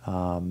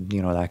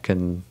 that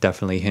can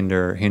definitely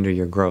hinder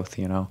your growth,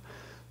 you know?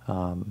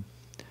 I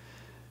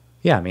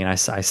mean, I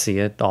see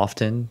it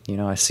often, you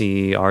know. I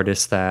see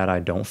artists that I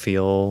don't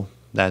feel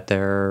that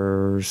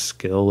their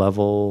skill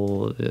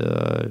level,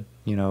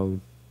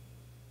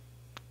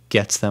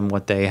 gets them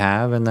what they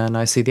have, and then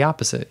I see the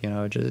opposite, you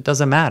know. It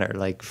doesn't matter.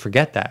 Like,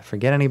 forget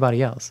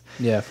anybody else.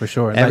 Yeah, for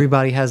sure.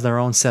 Everybody has their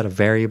own set of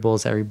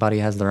variables. Everybody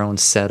has their own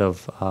set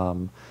of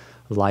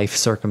life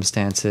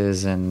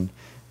circumstances, and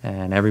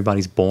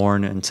everybody's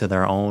born into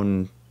their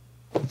own.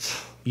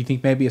 You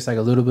think maybe it's like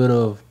a little bit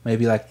of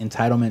maybe like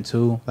entitlement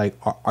too, like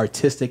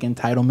artistic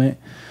entitlement?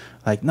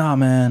 Like, nah,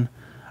 man,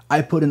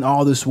 I put in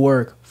all this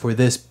work for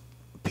this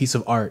piece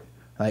of art.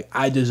 Like,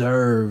 I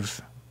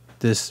deserve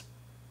this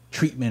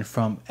treatment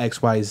from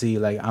XYZ.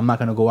 Like, I'm not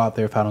gonna go out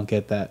there if I don't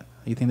get that.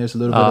 You think there's a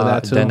little bit of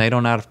that too? Then they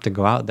don't have to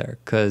go out there,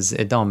 because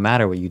it don't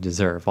matter what you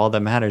deserve. All that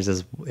matters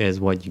is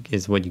what you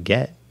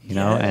get, you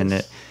know.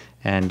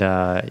 And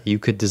you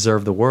could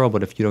deserve the world,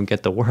 but if you don't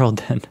get the world,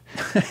 then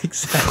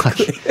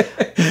exactly.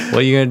 What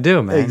are you gonna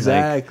do, man?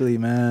 Exactly,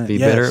 like, man.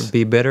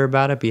 Be bitter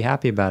about it. Be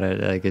happy about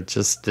it. Like,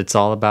 it's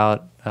all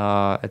about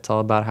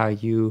how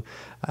you.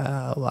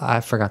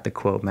 I forgot the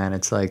quote, man.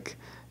 It's like,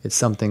 it's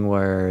something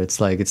where it's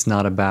like, it's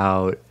not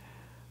about.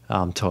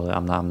 I'm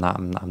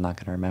not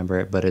gonna remember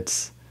it, but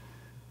it's.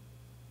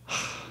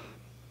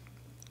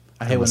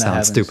 I hate when that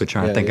happens. Stupid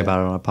trying to think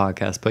about it on a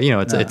podcast, but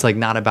it's like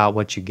not about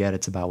what you get;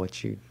 it's about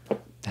what you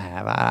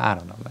have. I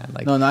don't know, man.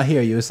 Like, no, I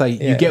hear you. It's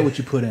like you get what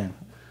you put in.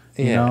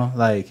 You know,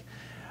 like,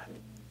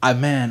 I'm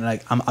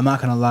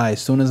not gonna lie.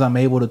 As soon as I'm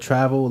able to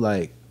travel,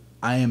 like,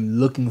 I am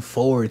looking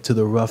forward to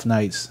the rough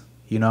nights.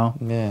 You know,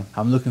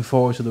 I'm looking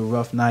forward to the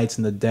rough nights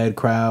and the dead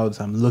crowds.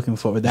 I'm looking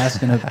forward. That's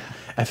gonna.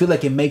 I feel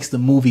like it makes the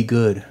movie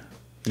good.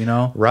 You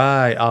know?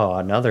 Right. Oh,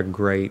 another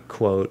great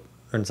quote.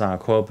 Or it's not a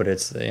quote, but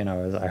it's, you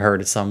know, I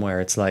heard it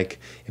somewhere. It's like,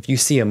 if you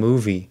see a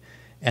movie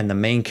and the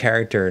main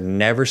character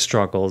never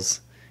struggles,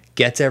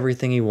 gets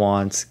everything he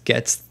wants,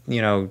 gets,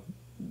 you know,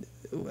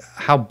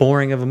 how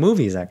boring of a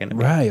movie is that going to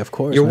be? Right, of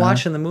course. You're man.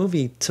 watching the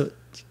movie to,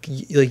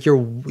 like,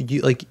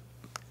 like,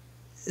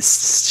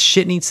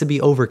 shit needs to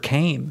be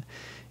overcame.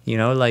 You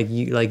know,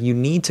 you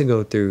need to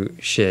go through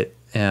shit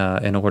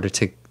in order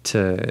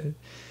to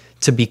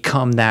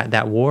become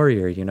that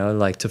warrior, you know,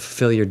 like to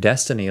fulfill your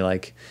destiny.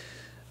 Like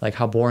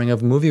how boring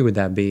of a movie would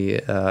that be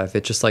if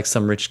it's just like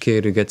some rich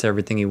kid who gets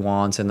everything he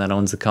wants and then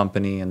owns the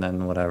company and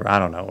then whatever, I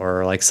don't know,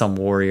 or like some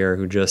warrior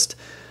who just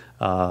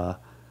I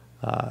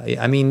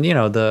mean, you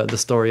know, the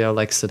story of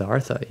like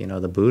Siddhartha, you know,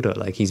 the Buddha,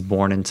 like he's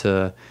born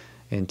into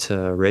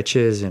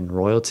riches and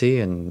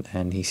royalty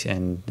and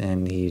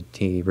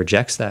he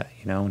rejects that,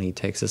 you know, and he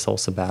takes this whole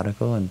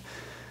sabbatical and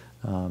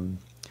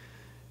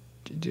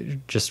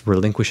just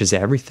relinquishes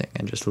everything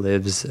and just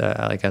lives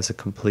like as a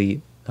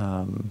complete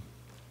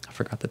I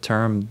forgot the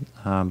term,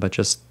 but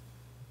just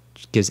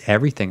gives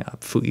everything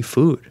up,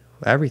 food,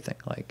 everything,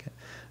 like,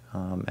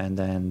 and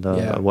then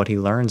what he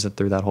learns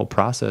through that whole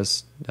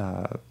process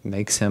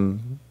makes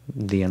him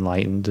the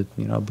enlightened,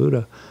 you know,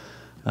 Buddha.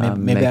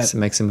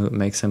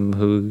 Makes him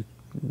who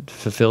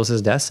fulfills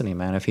his destiny,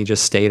 man. If he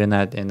just stayed in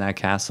that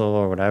castle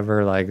or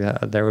whatever, like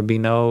there would be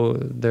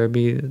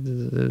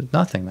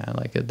nothing, man.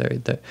 Like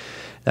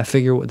that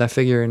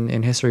figure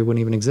in history wouldn't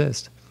even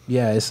exist.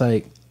 Yeah, it's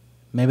like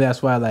maybe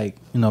that's why, like,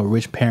 you know,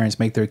 rich parents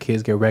make their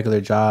kids get regular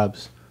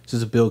jobs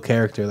just to build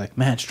character. Like,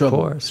 man,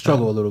 struggle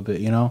a little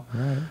bit, you know.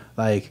 Right.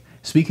 Like,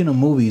 speaking of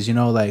movies, you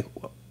know, like,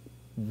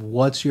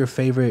 what's your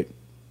favorite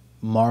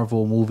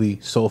Marvel movie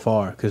so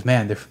far? Because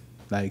man,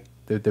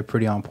 they're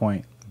pretty on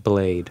point.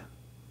 Blade.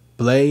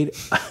 Like,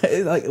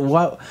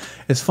 what?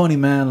 It's funny,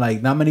 man.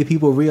 Like, not many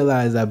people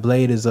realize that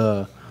Blade is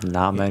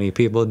Not many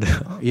people do.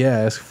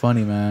 Yeah, it's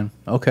funny, man.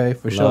 Okay,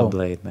 for sure. Love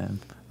Blade, man.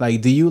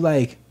 Like, do you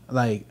like?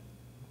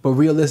 But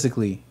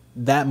realistically,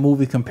 that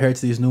movie compared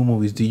to these new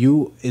movies,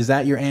 is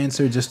that your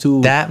answer? Just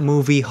to that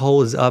movie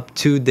holds up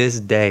to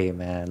this day,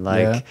 man.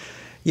 Like,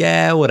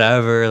 yeah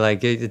whatever.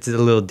 Like it's a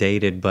little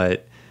dated,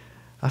 but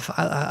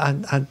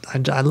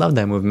I love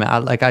that movie,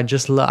 man. I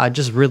just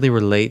really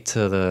relate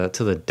to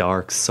the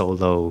dark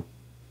solo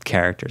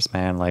characters,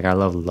 man. Like I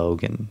love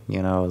Logan,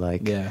 you know,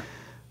 like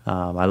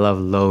I love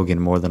Logan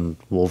more than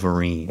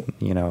Wolverine,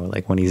 you know,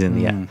 like when he's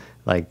in the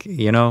like,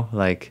 you know,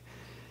 like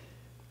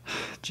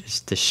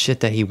just the shit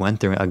that he went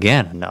through.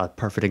 Again, a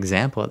perfect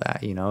example of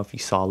that, you know, if you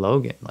saw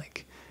Logan,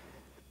 like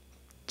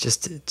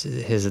just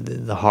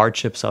the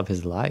hardships of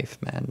his life,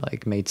 man,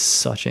 like made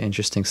such an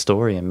interesting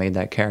story and made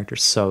that character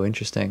so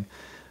interesting.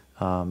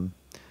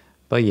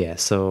 But yeah,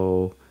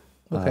 so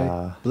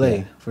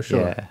Blade for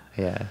sure.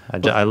 Yeah.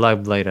 I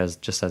love Blade as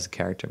a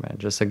character, man.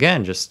 Just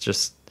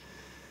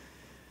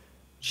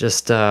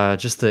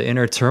the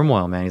inner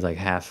turmoil, man. He's like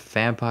half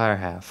vampire,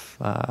 half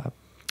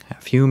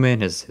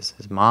human. His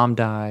mom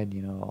died,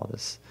 you know, all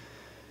this.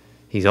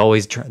 He's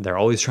always they're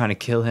always trying to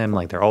kill him,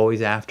 like they're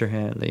always after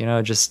him, you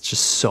know, just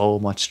so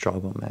much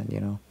struggle, man, you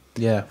know.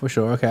 Yeah, for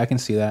sure. Okay, I can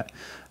see that.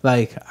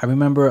 Like, I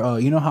remember,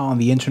 you know how on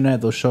the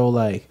internet they'll show,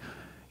 like,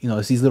 you know,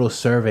 it's these little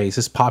surveys.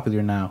 It's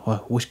popular now.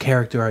 Well, which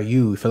character are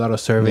you? You fill out a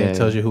survey and it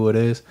tells you who it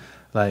is.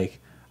 Like,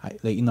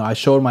 I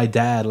showed my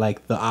dad,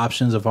 like, the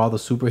options of all the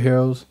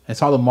superheroes.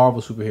 It's all the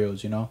Marvel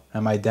superheroes, you know.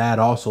 And my dad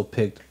also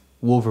picked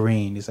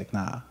Wolverine. He's like,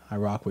 nah, I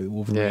rock with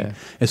Wolverine. Yeah.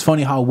 It's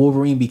funny how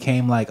Wolverine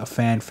became, like, a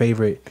fan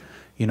favorite,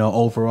 you know,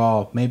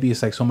 overall. Maybe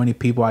it's like so many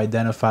people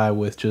identify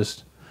with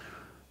just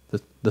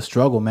the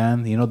struggle,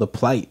 man. You know, the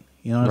plight.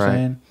 You know what I'm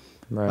saying?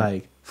 Right.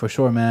 Like, for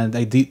sure, man.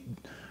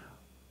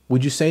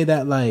 Would you say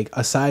that, like,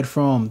 aside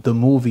from the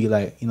movie,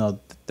 like, you know,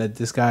 that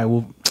this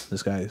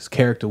guy's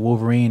character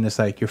Wolverine is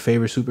like your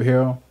favorite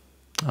superhero?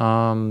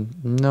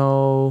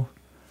 No.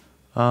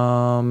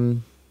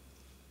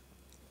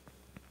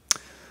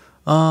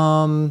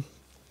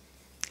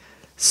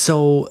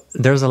 So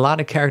there's a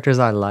lot of characters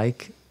I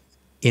like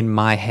in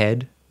my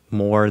head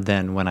more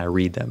than when I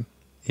read them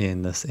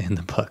in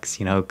the books,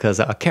 you know, because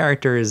a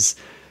character is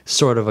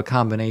sort of a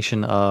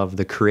combination of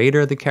the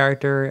creator of the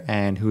character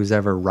and who's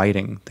ever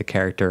writing the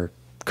character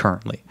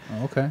currently.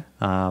 Oh, okay.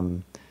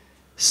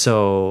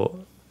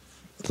 So,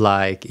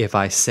 like, if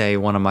I say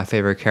one of my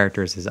favorite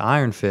characters is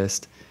Iron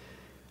Fist,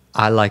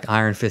 I like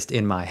Iron Fist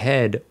in my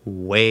head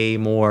way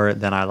more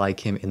than I like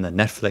him in the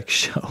Netflix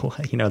show.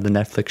 You know, the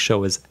Netflix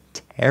show is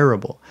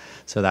terrible.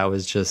 So that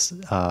was just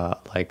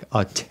like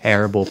a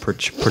terrible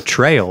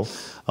portrayal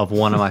of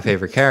one of my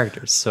favorite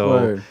characters.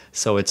 So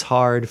it's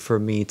hard for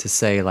me to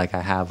say like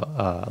I have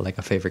like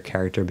a favorite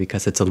character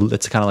because it's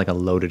kind of like a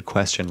loaded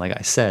question. Like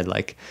I said,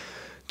 like,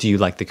 do you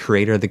like the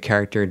creator of the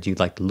character? Do you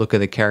like the look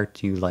of the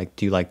character? Do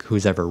you like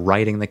who's ever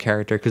writing the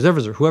character? Because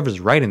whoever's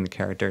writing the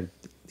character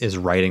is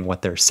writing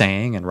what they're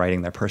saying and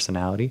writing their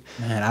personality.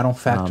 Man, I don't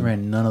factor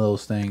in none of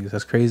those things.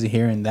 That's crazy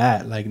hearing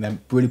that. Like, that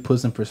really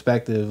puts in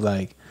perspective,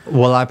 like...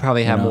 Well, I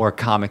probably have more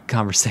comic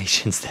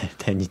conversations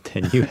than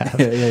you have.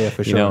 yeah,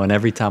 for sure. You know, and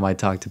every time I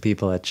talk to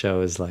people at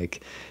shows,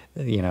 like,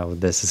 you know,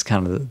 this is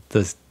kind of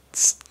this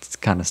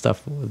kind of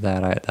stuff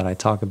that I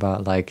talk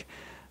about. Like,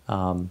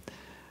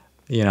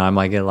 you know, I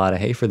might get a lot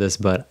of hate for this,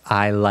 but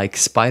I like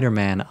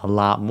Spider-Man a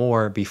lot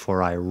more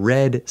before I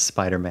read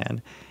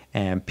Spider-Man,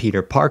 and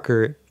Peter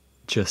Parker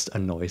just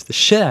annoys the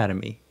shit out of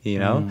me. You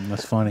know,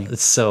 that's funny.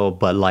 So,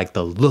 but like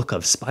the look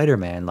of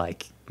Spider-Man,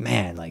 like,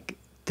 man, like,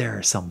 there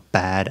are some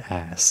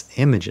badass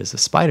images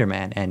of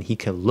Spider-Man, and he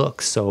could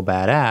look so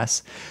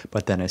badass,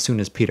 but then as soon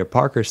as Peter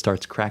Parker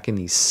starts cracking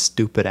these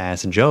stupid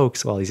ass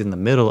jokes while he's in the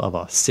middle of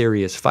a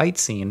serious fight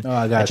scene,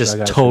 it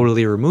just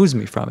totally removes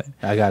me from it.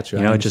 I got you.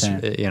 You know, just,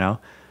 you know,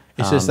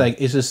 it's just like,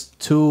 it's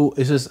too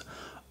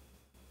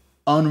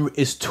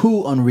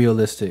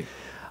unrealistic.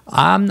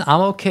 I'm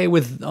okay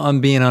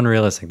with being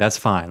unrealistic. That's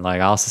fine.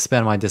 Like, I'll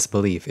suspend my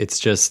disbelief. It's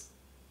just,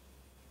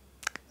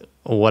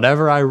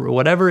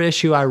 whatever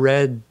issue I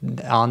read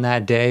on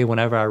that day,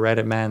 whenever I read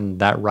it, man,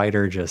 that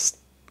writer just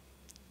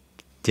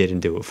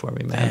didn't do it for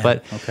me, man.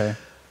 But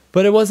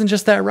it wasn't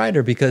just that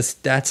writer, because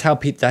that's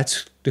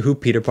who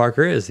Peter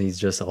Parker is. He's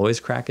just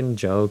always cracking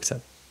jokes at,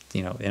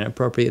 you know,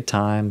 inappropriate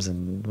times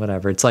and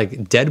whatever. It's like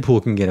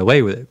Deadpool can get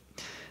away with it,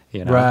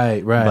 you know.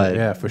 Right, but,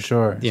 yeah, for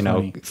sure. You know,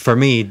 funny. For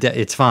me,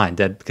 it's fine,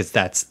 because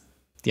that's,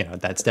 you know,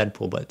 that's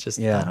Deadpool. But just,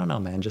 I don't know,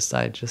 man.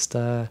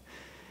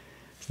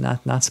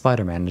 Not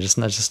Spider-Man.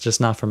 Just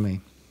not for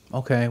me.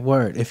 Okay,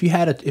 word. If you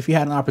had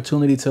an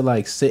opportunity to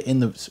like sit in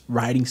the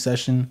writing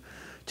session,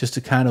 just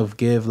to kind of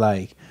give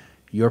like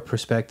your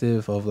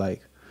perspective of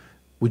like,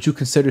 would you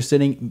consider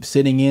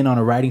sitting in on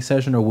a writing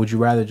session, or would you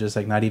rather just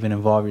like not even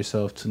involve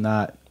yourself to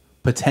not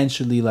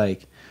potentially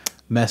like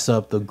mess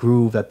up the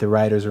groove that the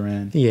writers are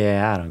in?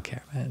 Yeah, I don't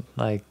care, man.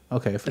 Like,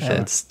 okay, for sure.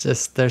 It's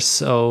just, there's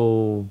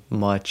so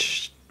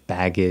much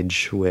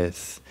baggage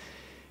with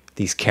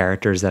these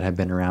characters that have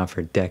been around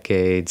for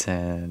decades,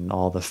 and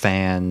all the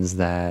fans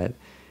that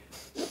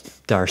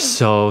are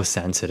so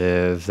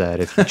sensitive that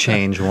if you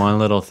change one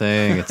little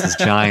thing, it's this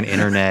giant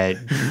internet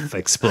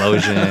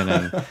explosion.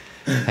 And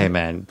hey,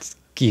 man,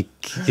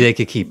 they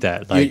could keep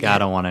that. Like, I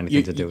don't want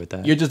anything to do with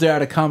that. You're just there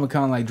at a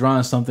Comic-Con, like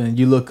drawing something, and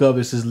you look up,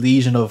 it's this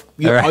legion of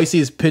all you see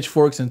is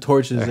pitchforks and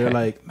torches. They're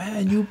like,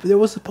 man, there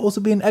was supposed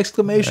to be an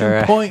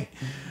exclamation point.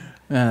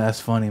 Man, that's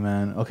funny,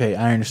 man. Okay,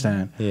 I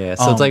understand. Yeah,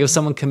 so it's like if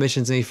someone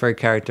commissions me for a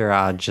character,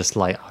 I want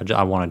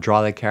to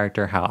draw that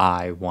character how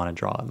I want to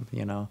draw them,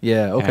 you know?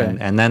 Yeah, okay.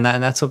 And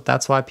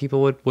that's why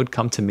people would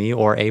come to me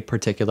or a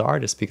particular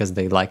artist, because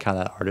they like how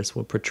that artist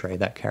would portray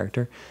that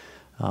character.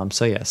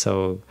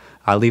 So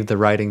I leave the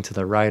writing to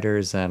the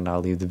writers, and I'll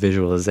leave the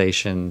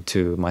visualization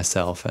to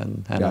myself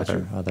and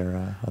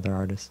other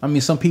artists. I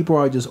mean, some people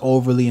are just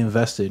overly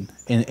invested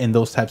in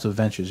those types of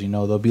ventures. You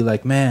know, they'll be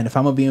like, "Man, if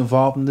I'm gonna be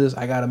involved in this,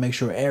 I gotta make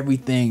sure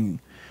everything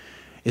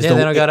is." Yeah,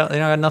 they don't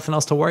got nothing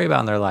else to worry about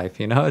in their life.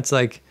 You know, it's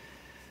like,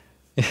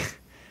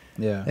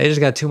 yeah, they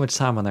just got too much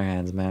time on their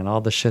hands, man.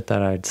 All the shit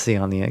that I'd see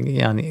I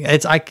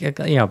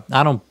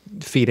don't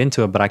feed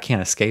into it, but I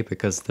can't escape it,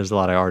 because there's a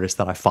lot of artists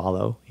that I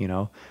follow. You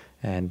know.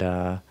 And,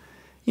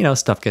 you know,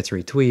 stuff gets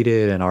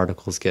retweeted and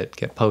articles get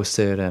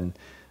posted. And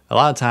a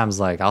lot of times,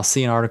 like, I'll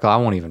see an article,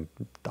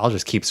 I'll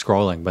just keep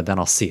scrolling, but then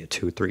I'll see it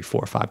 2, 3,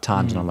 4, 5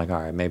 times. And I'm like,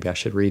 all right, maybe I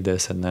should read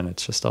this. And then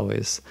it's just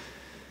always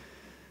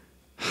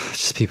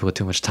just people with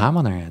too much time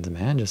on their hands,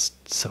 man.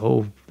 Just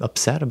so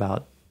upset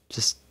about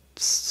just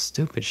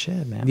stupid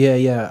shit, man.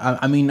 Yeah.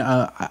 I mean,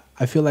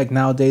 I feel like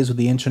nowadays with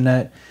the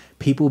internet,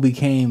 people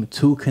became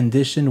too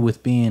conditioned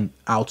with being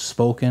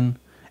outspoken,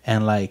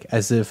 and like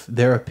as if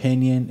their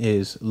opinion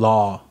is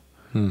law,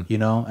 you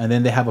know. And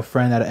then they have a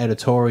friend at an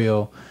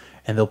editorial,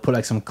 and they'll put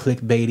like some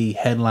clickbaity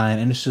headline,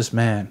 and it's just,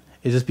 man,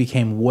 it just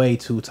became way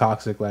too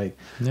toxic. Like,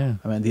 yeah,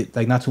 I mean,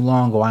 like not too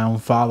long ago, I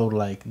unfollowed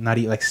like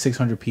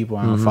 600 people.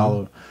 I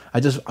unfollowed. I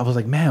was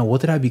like, man,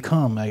 what did I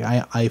become? Like,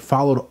 I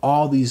followed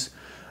all these.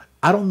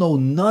 I don't know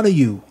none of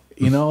you.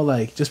 You know,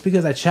 like, just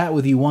because I chat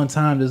with you one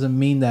time doesn't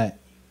mean that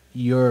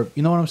you're.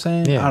 You know what I'm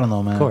saying? Yeah, I don't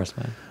know, man. Of course,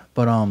 man.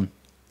 But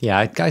yeah,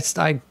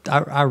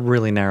 I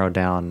really narrow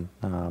down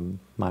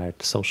my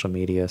social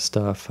media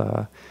stuff.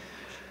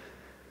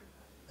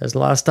 There's a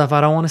lot of stuff I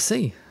don't want to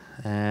see,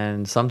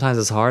 and sometimes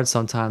it's hard.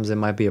 Sometimes it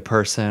might be a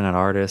person, an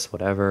artist,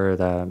 whatever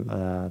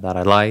that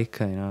I like.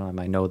 You know, I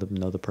might know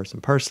the person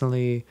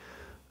personally,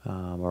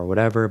 or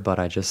whatever. But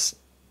I just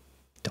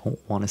don't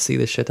want to see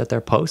the shit that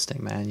they're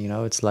posting, man. You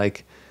know, it's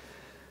like,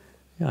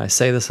 you know, I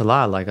say this a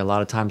lot. Like, a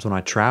lot of times when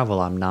I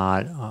travel, I'm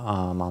not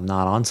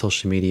on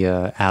social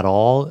media at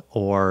all,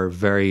 or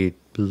very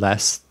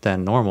less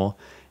than normal.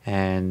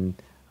 And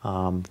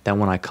then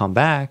when I come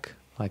back,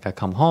 like, I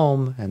come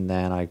home, and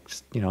then I,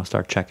 you know,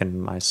 start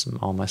checking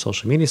all my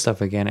social media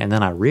stuff again, and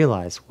then I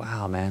realize,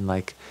 wow, man,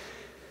 like,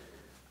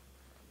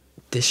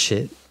 this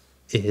shit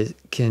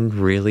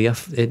really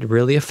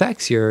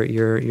affects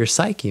your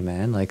psyche,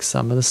 man. Like,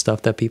 some of the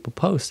stuff that people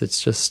post,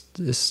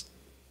 it's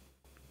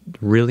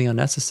really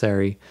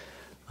unnecessary.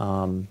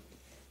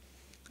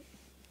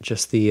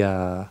 Just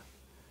the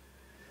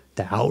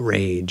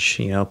outrage,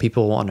 you know,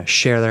 people want to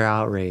share their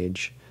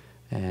outrage,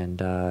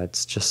 and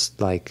it's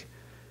just like,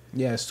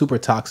 Yeah, it's super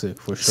toxic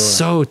for sure.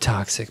 so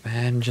toxic,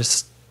 man.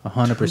 Just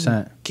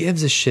 100%.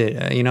 gives a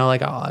shit, you know,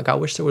 like I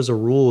wish there was a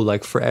rule,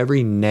 like for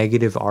every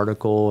negative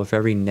article, if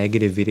every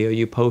negative video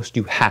you post,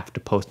 you have to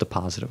post a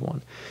positive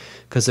one,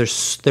 because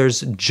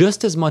there's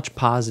just as much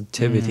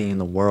positivity in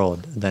the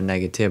world than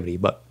negativity,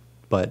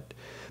 but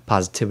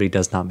positivity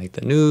does not make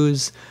the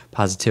news.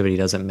 Positivity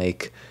doesn't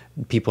make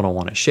people don't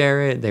want to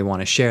share it. They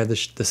want to share the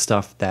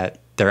stuff that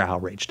they're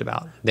outraged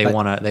about. They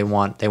want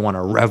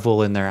to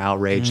revel in their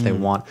outrage. They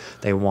want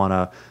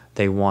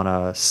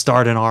to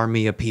start an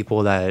army of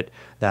people that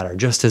are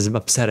just as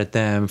upset at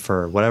them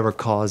for whatever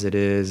cause it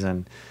is,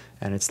 and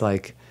it's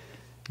like,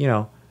 you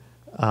know,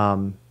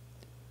 I'm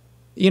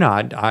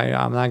not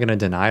gonna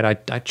deny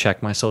it. I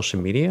check my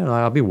social media.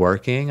 I'll be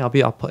working. I'll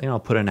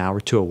put an hour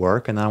or two at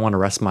work, and then I want to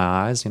rest my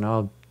eyes.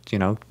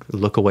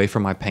 Look away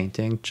from my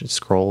painting, just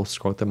scroll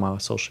through my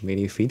social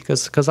media feed,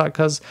 because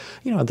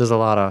there's a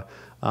lot of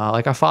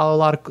like I follow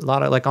a lot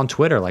of like on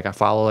Twitter, like I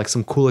follow like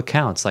some cool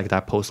accounts like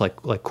that post like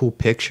cool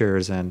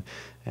pictures and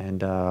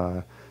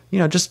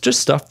just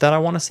stuff that I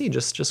want to see,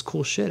 just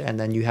cool shit. And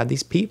then you have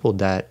these people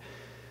that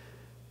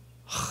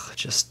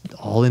just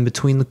all in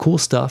between the cool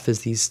stuff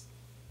is these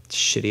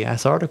shitty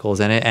ass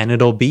articles, and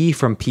it'll be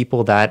from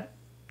people that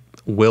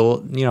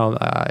will,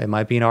 it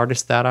might be an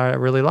artist that I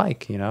really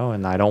like,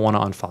 and I don't want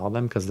to unfollow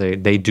them because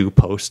they do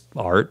post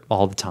art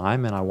all the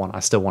time, and I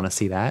still want to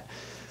see that.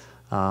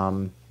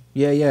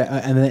 Yeah,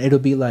 and then it'll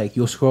be like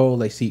you'll scroll,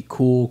 like see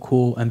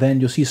cool, and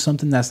then you'll see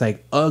something that's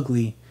like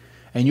ugly,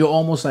 and you'll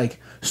almost like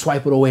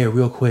swipe it away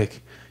real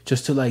quick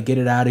just to like get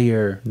it out of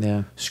your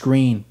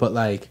screen. But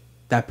like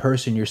that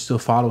person, you're still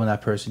following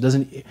that person.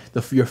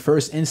 Your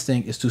first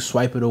instinct is to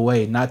swipe it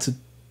away, not to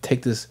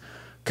take this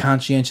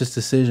conscientious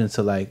decision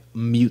to like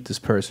mute this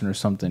person or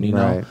something, you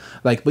know? Right.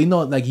 Like, but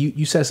like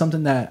you said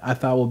something that I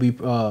thought would be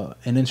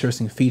an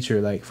interesting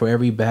feature. Like for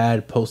every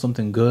bad, post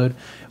something good.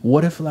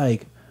 What if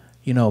like,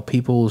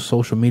 people's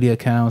social media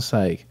accounts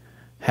like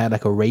had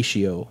like a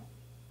ratio,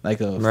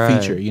 like a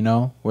feature,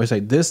 where it's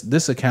like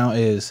this account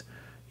is,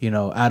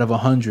 out of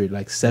 100,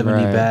 like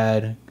 70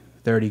 bad,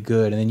 30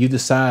 good, and then you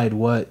decide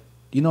what,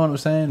 you know what I'm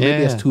saying?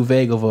 Maybe it's too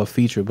vague of a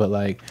feature, but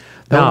like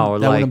that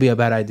wouldn't be a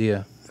bad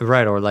idea.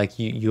 Right, or like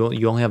you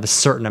only have a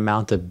certain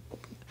amount of,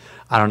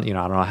 I don't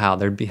know how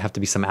have to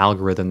be some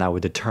algorithm that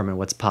would determine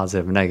what's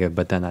positive and negative,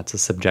 but then that's a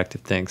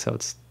subjective thing, so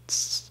it's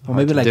well,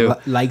 maybe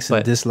like likes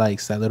and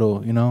dislikes, that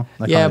little,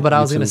 like yeah. But YouTube.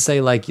 I was gonna say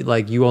like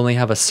you only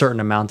have a certain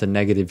amount of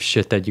negative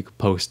shit that you could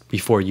post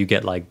before you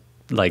get like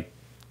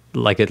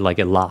it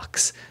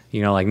locks.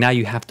 Like now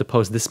you have to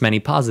post this many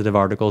positive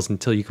articles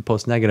until you could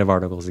post negative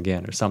articles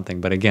again or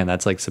something. But again,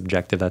 that's like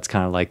subjective. That's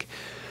kind of like,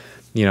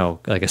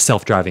 like a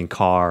self-driving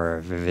car,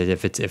 or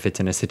if it's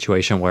in a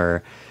situation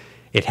where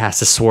it has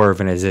to swerve,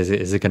 and is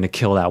it going to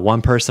kill that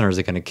one person, or is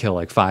it going to kill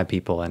like 5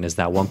 people? And is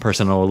that one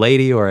person an old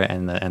lady,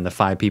 and the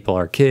 5 people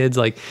are kids?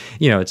 Like,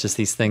 it's just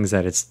these things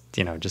that it's,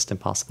 just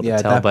impossible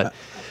to tell. But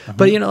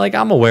like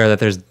I'm aware that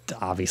there's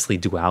obviously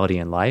duality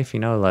in life,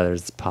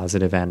 there's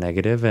positive and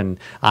negative, and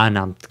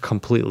I'm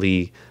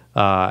completely,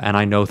 and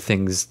I know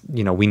things,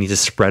 we need to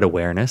spread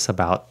awareness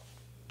about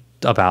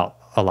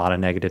a lot of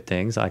negative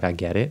things. Like I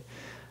get it.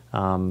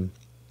 But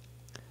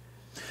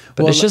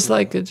it's just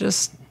like,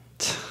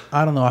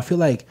 I don't know. I feel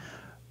like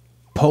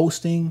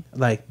posting,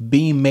 like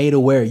being made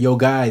aware, yo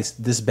guys,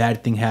 this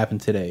bad thing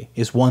happened today,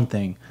 is one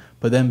thing.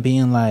 But then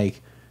being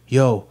like,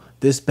 yo,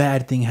 this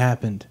bad thing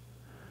happened,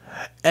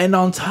 and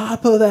on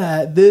top of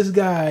that, this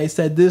guy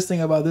said this thing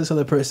about this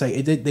other person.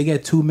 Like they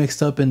get too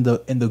mixed up in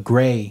the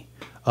gray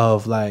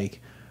of like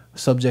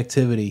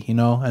subjectivity,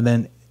 and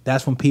then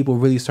that's when people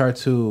really start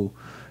to,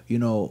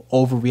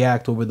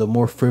 overreact over the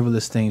more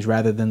frivolous things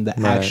rather than the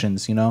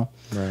actions,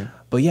 Right.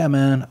 But yeah,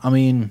 man, I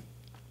mean,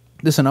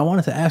 listen, I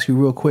wanted to ask you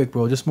real quick,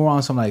 bro, just more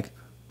on some like,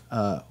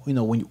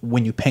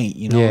 when you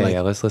paint,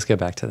 Let's get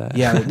back to that.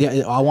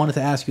 yeah. I wanted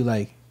to ask you,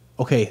 like,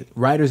 okay,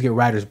 writers get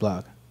writer's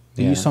block.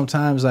 Do you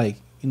sometimes like,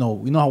 how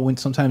when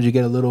sometimes you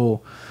get a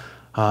little,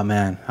 oh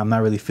man, I'm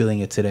not really feeling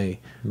it today.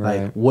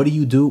 Right. Like, what do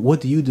you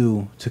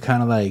do to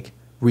kind of like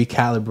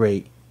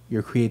recalibrate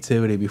your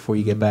creativity before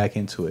you get back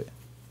into it?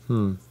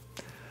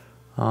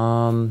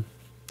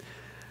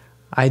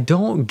 I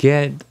don't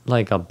get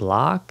like a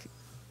block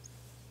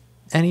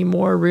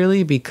anymore,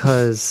 really,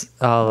 because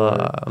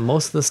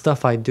most of the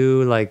stuff I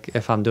do, like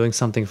if I'm doing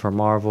something for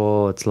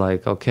Marvel, it's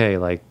like, okay,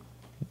 like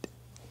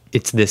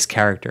it's this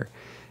character,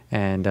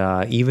 and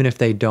even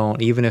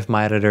if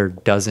my editor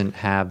doesn't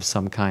have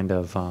some kind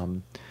of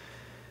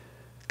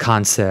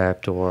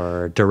concept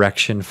or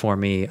direction for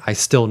me, I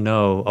still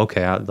know,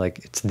 okay,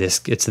 it's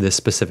this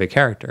specific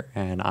character,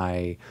 and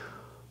I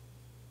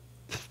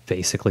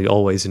basically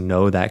always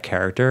know that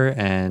character,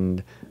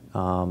 and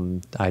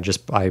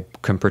I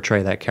can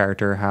portray that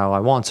character how I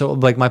want. So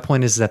like my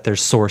point is that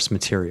there's source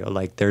material.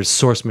 Like there's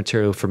source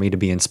material for me to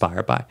be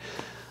inspired by.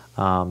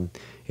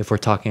 if we're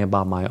talking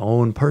about my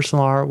own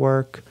personal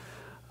artwork,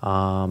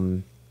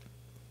 I'm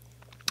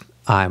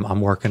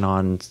working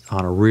on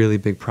a really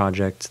big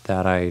project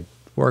that I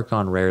work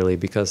on rarely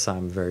because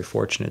I'm very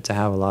fortunate to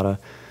have a lot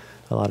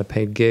of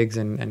paid gigs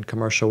and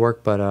commercial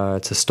work. But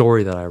it's a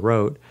story that I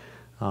wrote,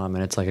 and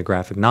it's like a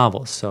graphic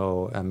novel.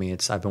 So I mean,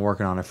 I've been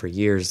working on it for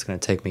years. It's going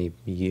to take me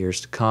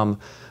years to come,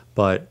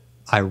 but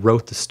I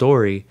wrote the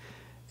story,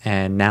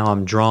 and now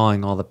I'm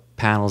drawing all the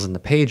panels and the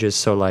pages.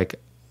 So like,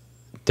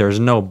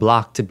 there's no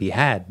block to be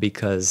had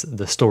because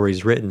the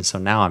story's written. So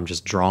now I'm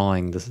just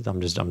drawing this.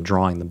 I'm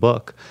drawing the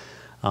book.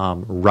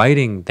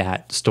 Writing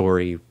that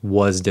story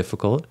was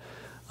difficult,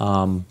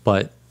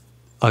 but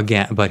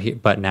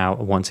now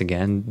once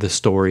again, the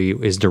story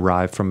is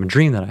derived from a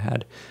dream that I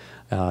had.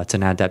 It's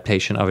an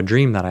adaptation of a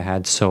dream that I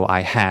had, so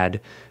I had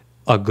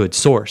a good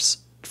source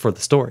for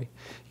the story.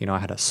 You know, I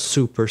had a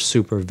super,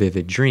 super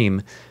vivid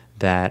dream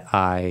that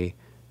I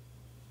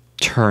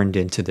turned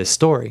into this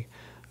story.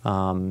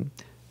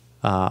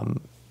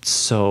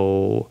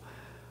 So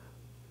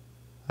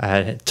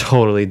I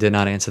totally did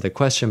not answer the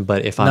question,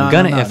 but if I'm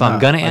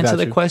gonna answer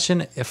the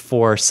question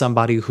for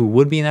somebody who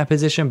would be in that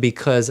position,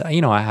 because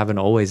you know I haven't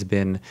always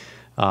been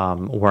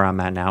where I'm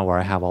at now, where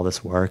I have all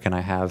this work and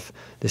I have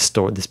this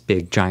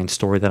big giant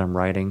story that I'm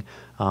writing.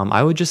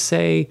 I would just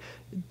say,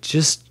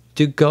 just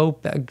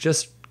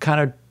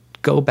kind of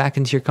go back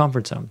into your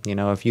comfort zone. You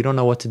know, if you don't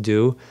know what to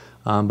do,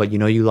 but you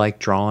know you like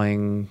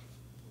drawing,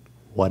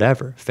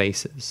 whatever,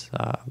 faces,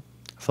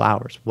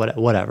 flowers,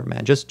 whatever,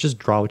 man. Just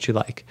draw what you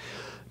like.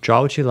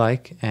 Draw what you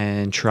like,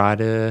 and try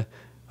to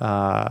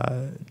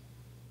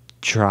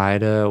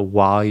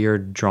while you're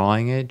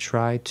drawing it,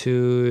 try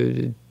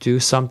to do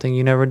something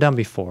you never done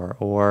before,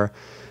 or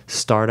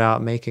start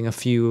out making a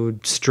few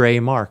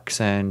stray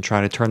marks and try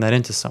to turn that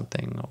into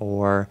something,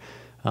 or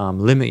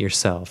limit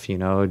yourself, you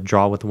know,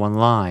 draw with one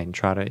line,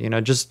 try to, you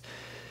know, just,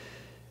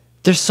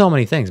 there's so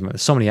many things,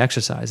 so many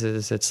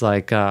exercises. It's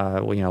like, you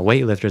know,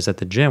 weightlifters at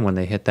the gym, when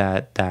they hit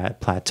that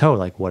plateau,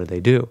 like, what do they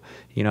do?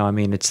 You know, I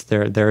mean, it's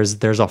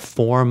there's a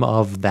form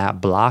of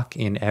that block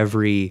in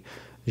every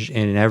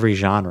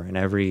genre, in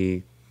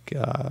every, you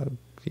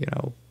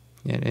know,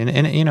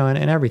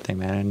 in everything,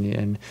 man.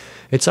 And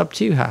it's up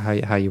to you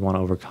how you want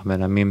to overcome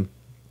it. I mean,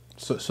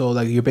 so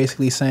like, you're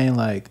basically saying,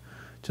 like,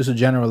 just to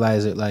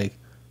generalize it, like,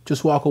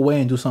 just walk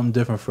away and do something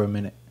different for a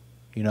minute,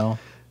 you know?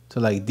 To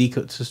like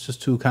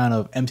just to kind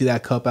of empty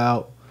that cup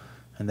out,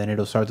 and then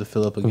it'll start to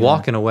fill up again.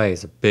 Walking away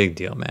is a big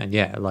deal, man.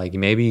 Yeah, like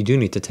maybe you do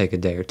need to take a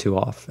day or two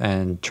off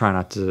and try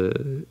not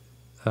to.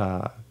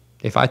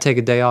 If I take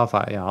a day off,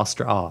 I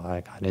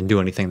didn't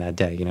do anything that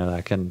day. You know,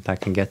 that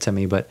can get to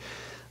me. But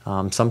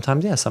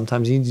sometimes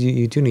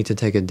you do need to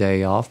take a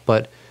day off.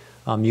 But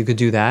you could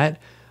do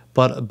that.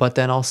 But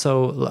then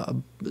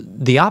also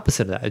the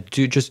opposite of that.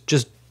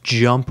 Just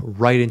jump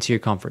right into your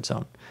comfort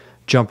zone.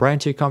 Jump right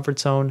into your comfort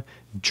zone.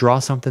 Draw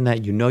something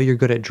that you know you're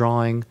good at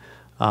drawing,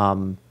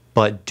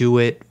 but do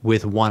it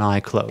with one eye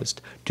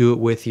closed. Do it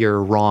with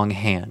your wrong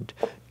hand.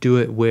 Do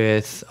it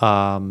with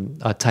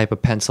a type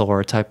of pencil or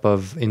a type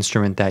of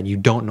instrument that you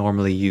don't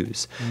normally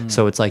use.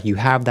 So it's like you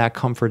have that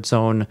comfort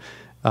zone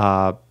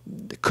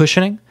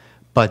cushioning,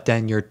 but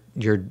then you're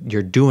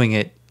doing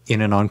it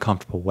in an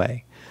uncomfortable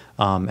way,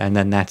 and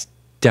then that's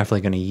definitely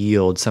going to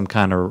yield some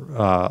kind of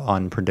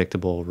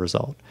unpredictable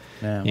result.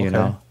 Yeah, you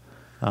know.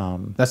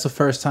 That's the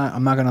first time,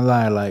 I'm not gonna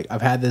lie, like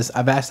I've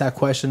asked that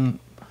question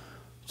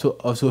to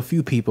a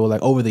few people,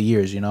 like, over the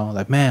years, you know,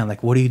 like, man,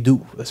 like, what do you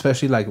do,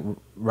 especially like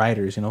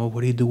riders, you know,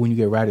 what do you do when you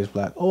get writer's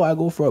block? Oh, I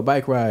go for a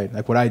bike ride.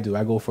 Like, what I do,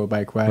 I go for a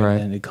bike ride, right.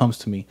 And it comes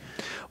to me.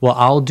 Well,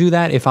 I'll do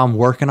that if I'm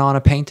working on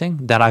a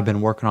painting that I've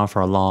been working on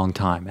for a long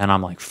time, and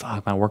I'm like,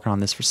 fuck, I'm working on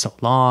this for so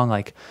long,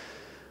 like,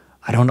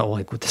 I don't know,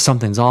 like,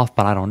 something's off,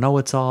 but I don't know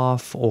it's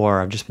off,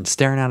 or I've just been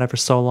staring at it for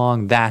so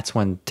long. That's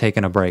when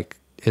taking a break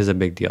is a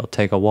big deal.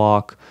 Take a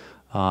walk,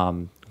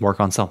 work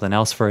on something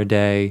else for a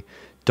day.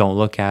 Don't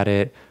look at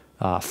it.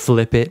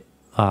 Flip it.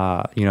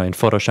 You know, in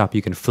Photoshop,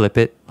 you can flip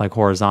it like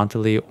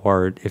horizontally,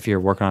 or if you're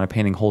working on a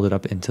painting, hold it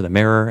up into the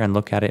mirror and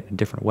look at it in a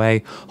different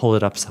way. Hold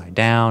it upside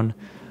down.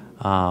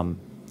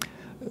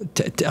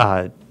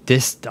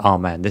 This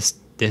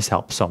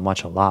helps so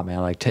much, a lot, man.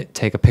 Like,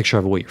 take a picture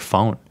of it with your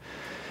phone.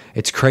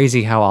 It's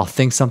crazy how I'll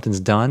think something's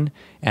done,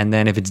 and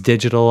then if it's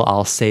digital,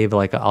 I'll save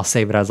it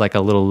as like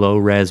a little low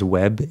res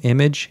web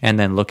image, and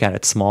then look at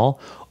it small.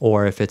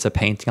 Or if it's a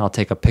painting, I'll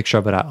take a picture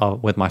of it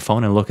with my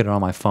phone and look at it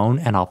on my phone,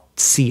 and I'll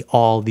see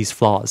all these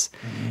flaws,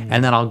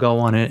 and then I'll go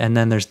on it, and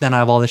then I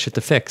have all this shit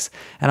to fix,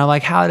 and I'm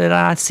like, how did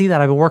I not see that?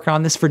 I've been working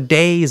on this for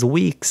days,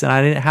 weeks,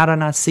 and how did I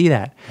not see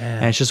that? Yeah.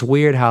 And it's just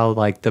weird how,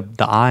 like, the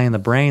eye and the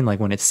brain, like,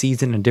 when it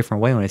sees it in a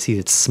different way, when it sees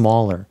it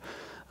smaller.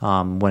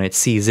 When it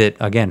sees it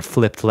again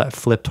flipped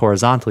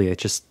horizontally,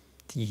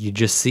 you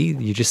just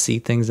see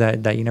things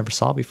that you never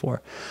saw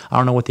before. I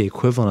don't know what the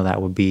equivalent of that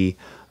would be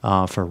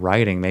for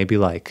writing. Maybe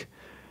like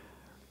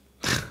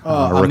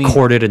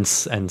record it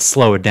and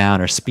slow it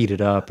down or speed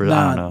it up, or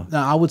I don't know. No,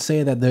 I would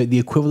say that the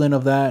equivalent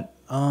of that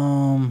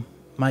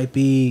might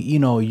be, you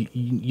know,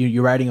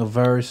 you're writing a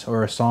verse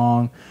or a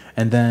song,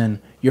 and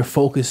then you're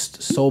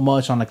focused so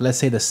much on, like, let's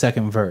say the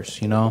second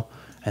verse, you know,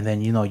 and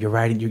then, you know, you're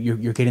writing,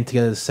 you're getting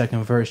together the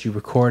second verse, you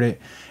record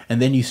it,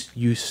 and then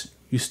you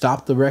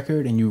stop the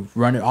record and you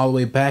run it all the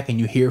way back and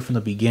you hear it from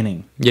the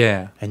beginning.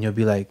 Yeah. And you'll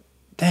be like,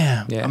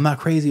 damn, Yeah. I'm not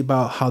crazy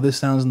about how this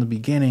sounds in the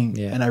beginning.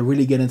 Yeah. And I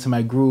really get into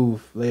my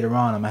groove later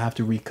on. I'm going to have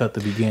to recut the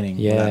beginning.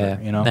 Yeah.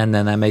 Whatever, you know? And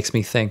then that makes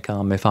me think,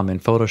 if I'm in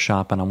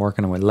Photoshop and I'm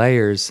working with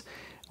layers,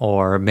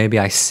 or maybe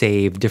I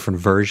save different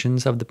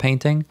versions of the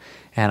painting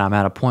and I'm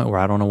at a point where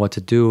I don't know what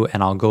to do,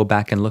 and I'll go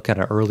back and look at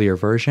an earlier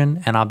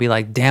version and I'll be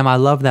like, damn, I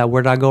love that.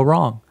 Where did I go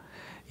wrong?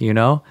 You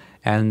know?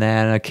 And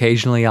then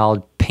occasionally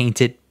I'll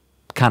paint it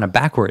kind of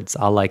backwards.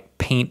 I'll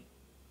kind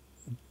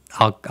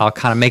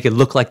of make it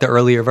look like the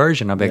earlier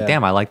version. I'll be like,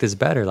 damn, I like this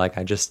better. Like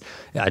I just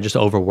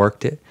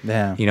overworked it.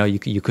 Damn. You know, you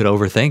could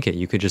overthink it.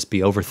 You could just be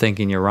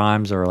overthinking your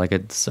rhymes or like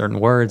certain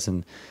words,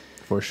 and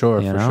For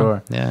sure.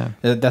 Yeah.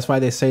 That's why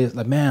they say,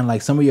 like, man,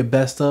 like some of your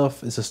best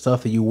stuff is the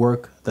stuff that you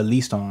work the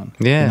least on.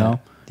 Yeah. You know?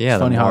 Yeah.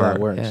 It's funny how that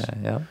works. Yeah.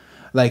 Yeah.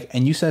 Like,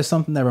 and you said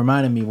something that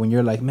reminded me when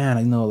you're like, man,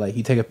 I know, like,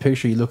 you take a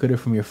picture, you look at it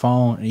from your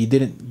phone, and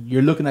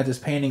you're looking at this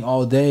painting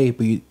all day,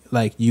 but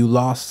you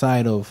lost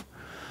sight of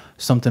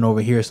something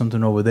over here,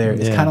 something over there.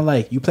 It's kind of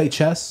like, you play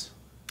chess?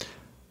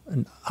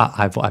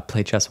 I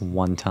played chess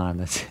one time.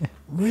 That's it.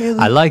 Really?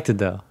 I liked it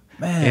though.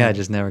 Man. Yeah, I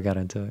just never got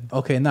into it.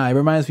 Okay, nah, it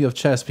reminds me of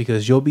chess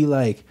because you'll be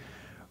like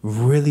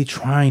really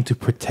trying to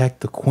protect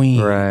the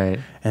queen. Right.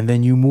 And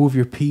then you move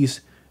your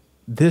piece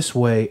this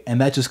way, and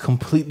that just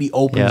completely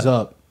opens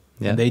up.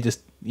 Yeah. And they just,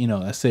 you know,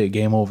 that's it,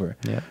 game over.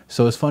 Yeah.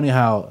 So it's funny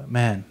how,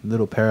 man,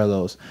 little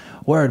parallels.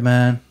 Word,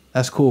 man.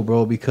 That's cool,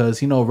 bro,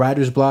 because, you know,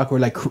 writer's block or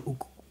like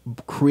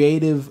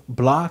creative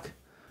block,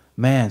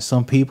 man,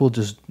 some people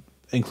just,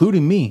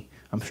 including me,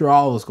 I'm sure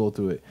all of us go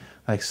through it.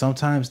 Like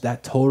sometimes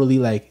that totally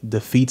like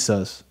defeats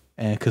us.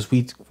 And because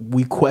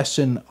we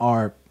question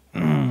our,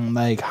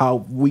 like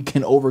how we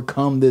can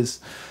overcome this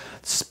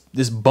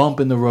bump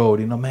in the road.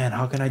 You know, man,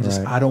 how can I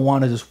just, I don't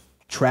want to just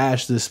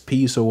trash this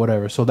piece or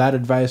whatever. So that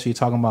advice you're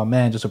talking about,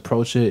 man, just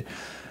approach it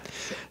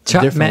a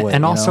different way.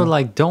 And also, know?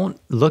 like, don't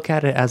look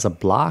at it as a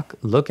block.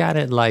 Look at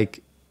it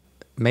like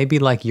maybe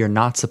like you're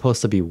not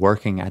supposed to be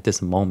working at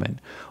this moment,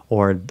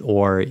 or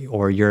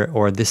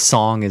this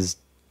song is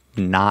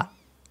not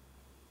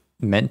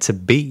meant to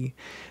be,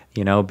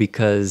 you know,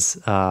 because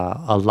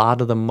a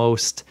lot of the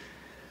most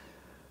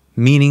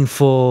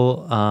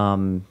meaningful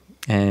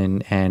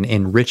and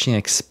enriching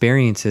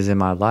experiences in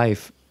my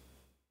life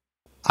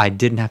I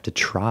didn't have to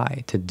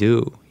try to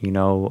do, you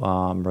know,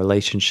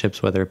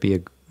 relationships, whether it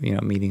be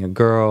meeting a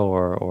girl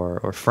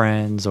or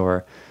friends,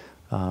 or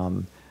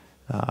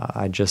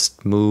I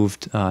just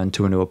moved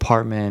into a new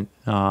apartment,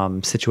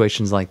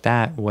 situations like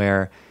that,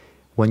 where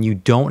when you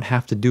don't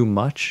have to do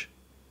much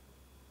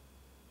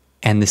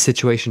and the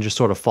situation just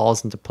sort of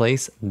falls into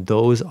place,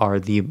 those are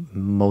the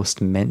most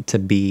meant to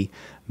be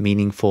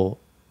meaningful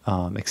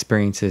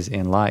experiences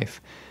in life.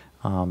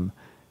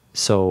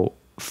 So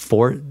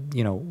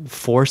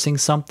forcing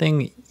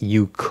something,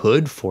 you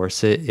could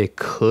force it. It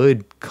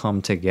could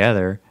come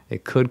together.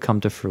 It could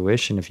come to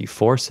fruition if you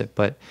force it,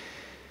 but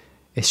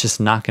it's just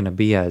not going to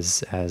be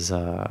as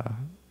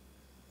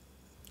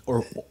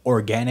or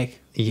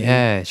organic.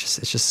 Yeah, it's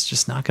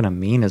just not going to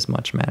mean as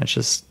much, man. It's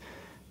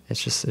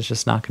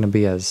just not going to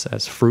be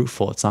as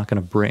fruitful. It's not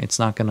going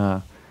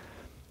to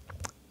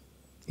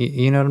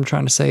you know what I'm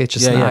trying to say? It's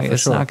just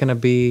not going to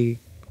be.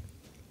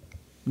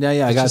 Yeah,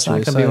 I got you. It's not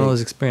going to be one of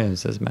those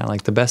experiences, man.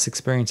 Like the best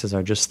experiences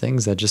are just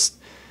things that just,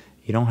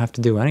 you don't have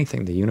to do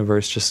anything. The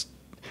universe just,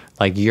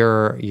 like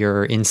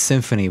you're in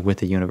symphony with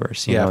the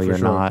universe. You know, you're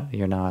not,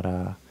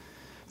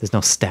 there's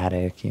no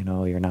static, you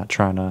know, you're not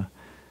trying to,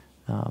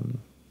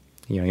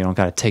 you don't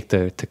got to take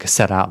the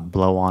cassette out and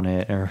blow on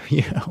it, or,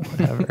 you know,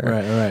 whatever.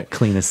 right.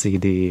 Clean a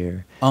CD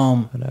or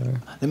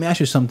whatever. Let me ask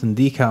you something,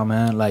 Dekal,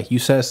 man. Like you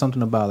said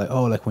something about like,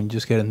 oh, like when you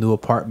just get a new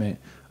apartment.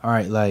 All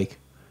right, like,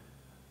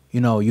 you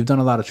know, you've done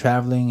a lot of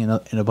traveling in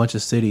a bunch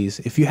of cities.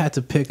 If you had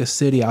to pick a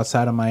city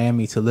outside of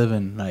Miami to live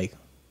in, like,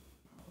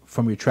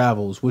 from your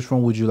travels, which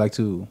one would you like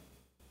to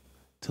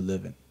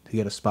live in, to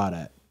get a spot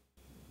at?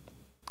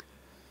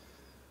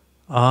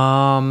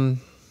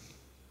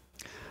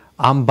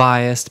 I'm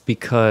biased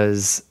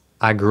because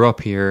I grew up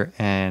here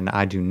and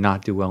I do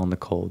not do well in the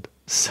cold.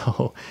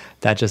 So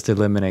that just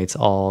eliminates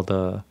all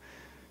the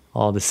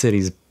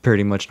cities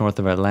pretty much north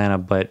of Atlanta.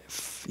 But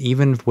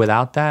even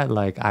without that,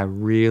 like, I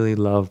really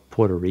love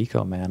Puerto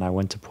Rico, man. I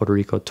went to Puerto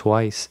Rico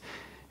twice,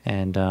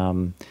 and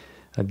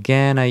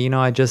again, I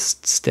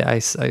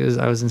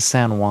was in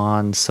San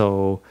Juan.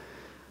 So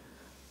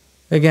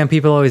again,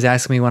 people always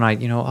ask me when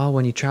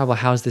when you travel,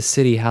 how's this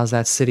city? How's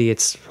that city?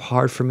 It's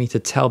hard for me to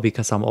tell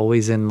because I'm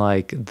always in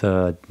like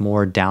the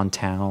more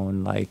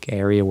downtown like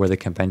area where the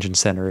convention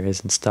center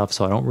is and stuff.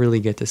 So I don't really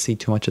get to see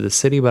too much of the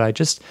city, but I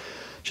just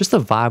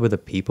the vibe of the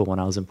people when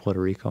I was in Puerto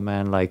Rico,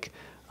 man. Like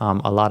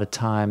a lot of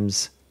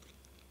times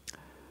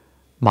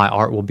my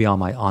art will be on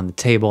the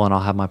table and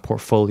I'll have my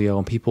portfolio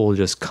and people will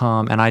just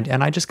come and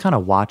I just kind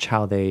of watch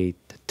how they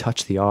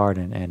touch the art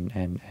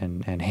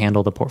and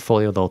handle the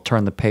portfolio. They'll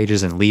turn the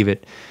pages and leave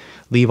it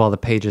leave all the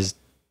pages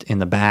in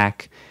the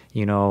back,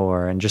 you know,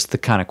 and just the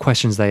kind of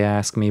questions they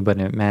ask me.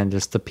 But man,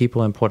 just the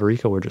people in Puerto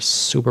Rico were just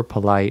super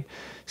polite,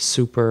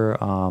 super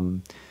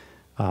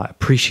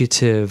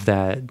appreciative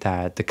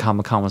that the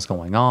Comic-Con was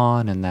going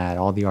on and that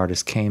all the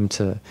artists came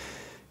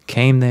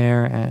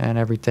there and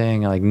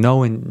everything. Like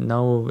no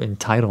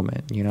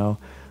entitlement, you know,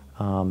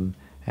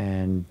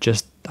 and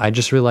I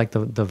just really like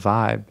the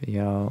vibe, you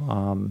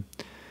know.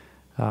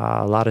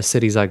 A lot of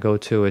cities I go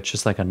to, it's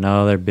just like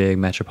another big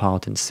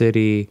metropolitan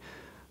city.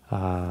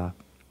 Some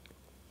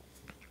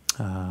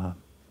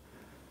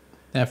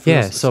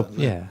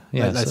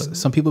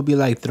people be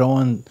like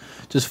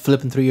just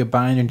flipping through your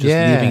binder and just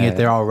leaving it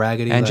there all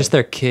raggedy, and like, just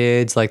their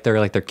kids, like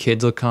their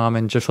kids will come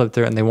and just flip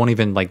through, and they won't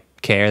even like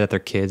care that their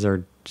kids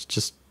are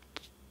just,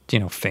 you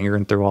know,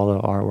 fingering through all the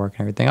artwork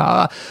and everything.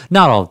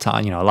 Not all the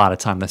time, you know. A lot of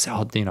time they say,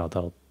 you know,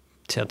 they'll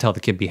tell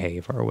the kid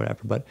behave or whatever.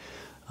 But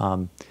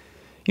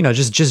you know,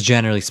 just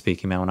generally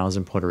speaking, man, when I was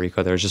in Puerto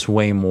Rico, there's just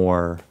way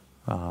more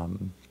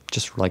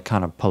just like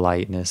kind of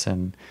politeness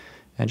and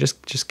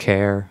just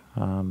care.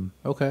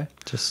 Okay.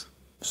 Just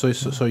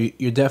so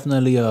you're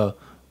definitely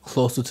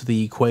closer to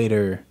the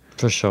equator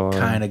for sure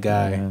kind of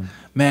guy. Yeah.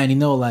 Man, you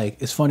know,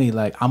 like it's funny,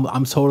 like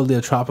I'm totally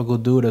a tropical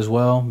dude as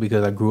well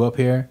because I grew up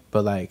here,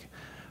 but like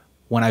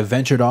when I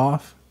ventured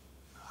off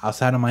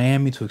outside of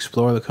Miami to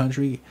explore the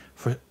country,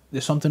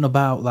 there's something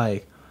about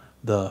like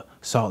the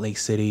Salt Lake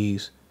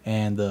cities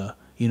and the,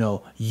 you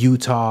know,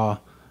 Utah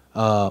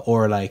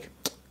or like,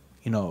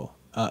 you know,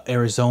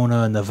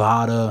 Arizona,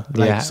 Nevada,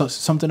 like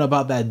something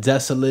about that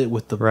desolate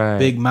with the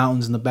big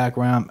mountains in the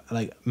background.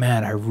 Like,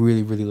 man, I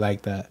really, really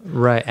like that.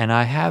 Right, and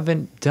I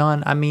haven't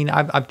done. I mean,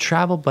 I've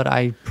traveled, but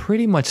I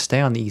pretty much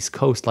stay on the East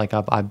Coast. Like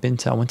I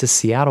went to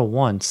Seattle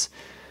once,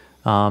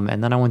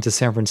 and then I went to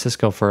San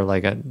Francisco for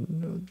like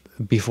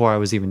before I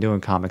was even doing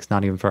comics,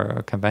 not even for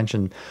a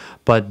convention.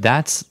 But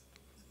that's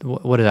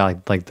what is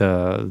that like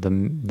the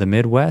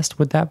Midwest?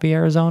 Would that be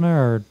Arizona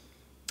or?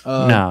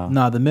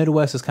 No, the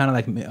Midwest is kind of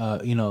like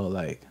you know,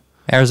 like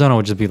Arizona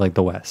would just be like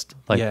the West.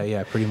 Like,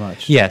 yeah, pretty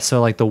much. Yeah,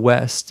 so like the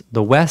West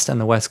and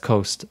the West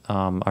Coast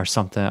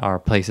are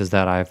places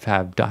that I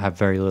have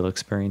very little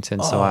experience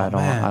in. So I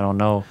don't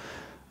know.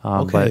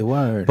 Okay,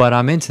 word. But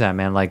I'm into that,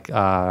 man. Like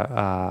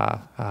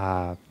Sedona.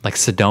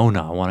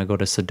 I want to go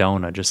to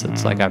Sedona. Just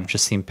it's like I've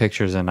just seen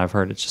pictures and I've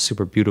heard it's just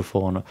super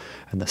beautiful and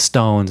the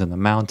stones and the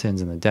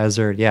mountains and the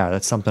desert. Yeah,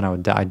 that's something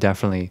I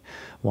definitely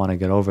want to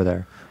get over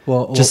there.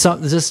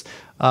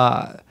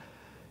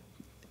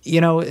 You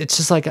know, it's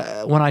just like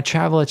when I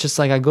travel, it's just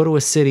like I go to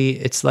a city.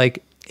 It's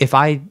like if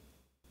I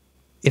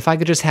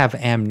could just have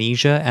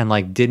amnesia and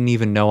like didn't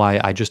even know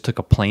I just took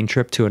a plane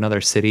trip to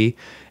another city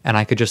and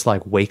I could just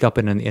like wake up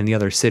in the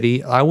other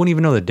city, I wouldn't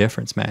even know the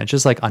difference, man. It's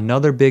just like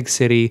another big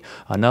city,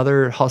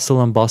 another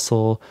hustle and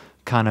bustle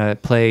kind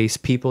of place.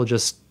 People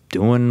just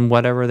doing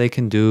whatever they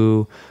can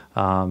do.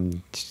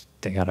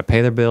 They got to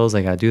pay their bills.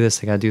 They got to do this.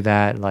 They got to do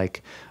that.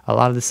 Like a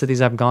lot of the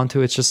cities I've gone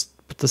to, it's just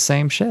the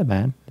same shit,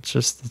 man. It's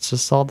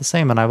just all the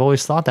same. And I've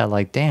always thought that,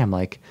 like, damn,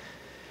 like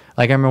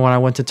I remember when I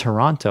went to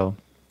Toronto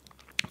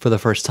for the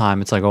first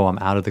time, it's like, oh, I'm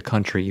out of the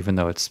country, even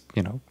though it's,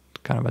 you know,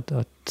 kind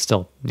of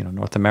still, you know,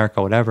 North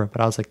America, whatever.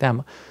 But I was like,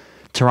 damn,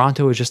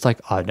 Toronto is just like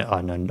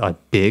a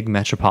big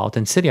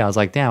metropolitan city. I was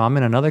like, damn, I'm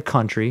in another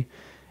country.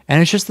 And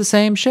it's just the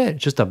same shit.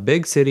 It's just a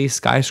big city,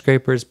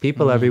 skyscrapers,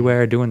 people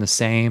everywhere doing the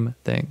same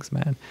things,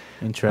 man.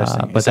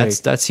 Interesting. But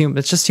that's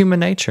it's just human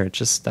nature.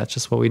 That's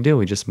just what we do.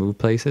 We just move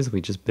places. We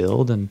just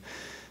build and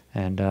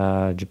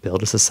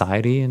build a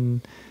society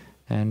and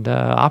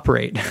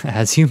operate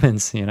as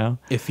humans. You know.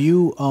 If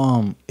you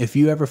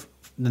ever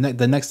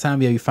the next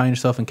time you find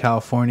yourself in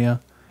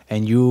California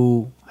and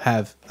you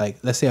have, like,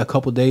 let's say a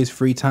couple days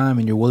free time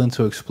and you're willing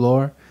to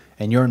explore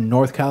and you're in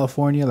North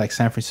California, like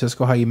San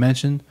Francisco, how you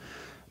mentioned.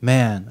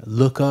 Man,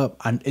 look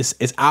up.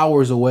 It's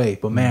hours away,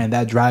 but man,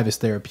 that drive is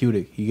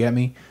therapeutic. You get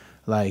me?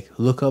 Like,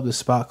 look up the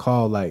spot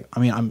called, like, I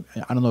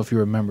don't know if you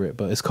remember it,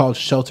 but it's called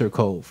Shelter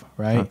Cove,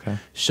 right? Okay.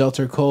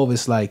 Shelter Cove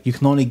is like you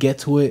can only get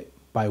to it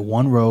by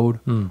one road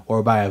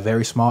or by a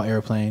very small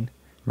airplane,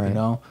 right? You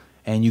know,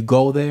 and you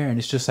go there and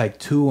it's just like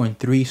 2 and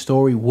 3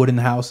 story wooden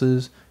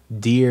houses,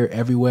 deer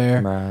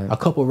everywhere, right. A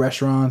couple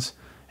restaurants,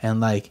 and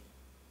like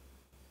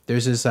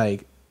there's this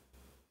like.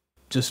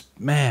 Just,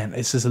 man,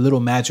 it's just a little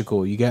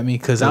magical. You get me?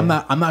 Because I'm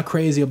not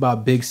crazy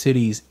about big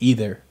cities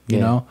either. You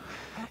know?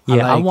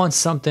 Yeah, I want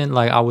something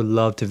like I would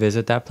love to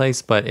visit that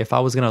place, but if I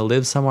was gonna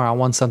live somewhere, I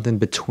want something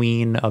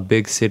between a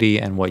big city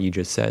and what you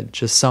just said.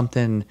 Just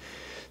something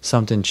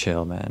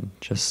chill, man.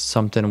 Just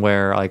something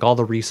where like all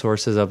the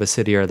resources of a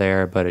city are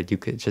there, but you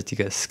could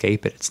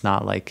escape it. It's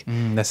not like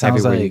that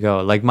sounds everywhere like... you go.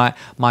 Like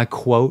my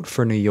quote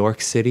for New York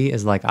City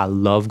is like, I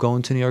love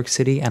going to New York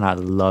City and I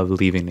love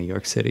leaving New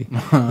York City.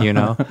 You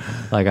know,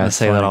 like I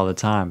say that all the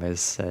time.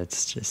 It's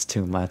just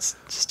too much.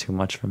 It's too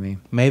much for me.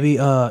 Maybe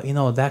you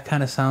know, that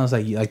kind of sounds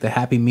like the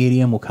happy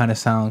medium will kind of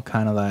sound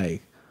kind of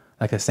like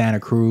a Santa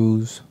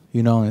Cruz.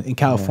 You know, in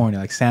California,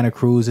 like Santa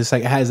Cruz, it's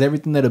like it has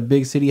everything that a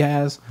big city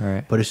has,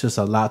 right. But it's just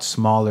a lot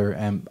smaller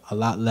and a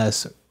lot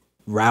less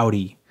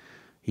rowdy.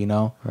 you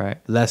know, Right.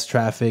 less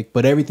traffic,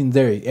 but everything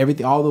there,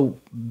 everything, all the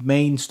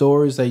main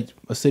stores that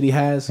a city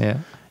has.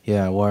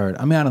 Yeah, word.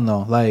 I mean, I don't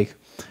know, like,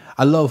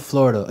 I love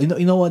Florida.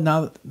 You know what?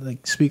 Now,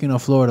 like, speaking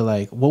of Florida,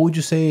 like, what would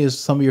you say is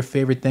some of your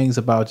favorite things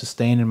about just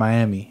staying in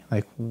Miami?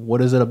 Like,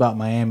 what is it about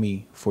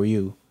Miami for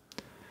you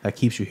that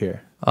keeps you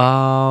here?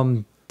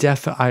 I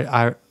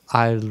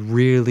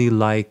really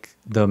like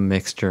the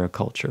mixture of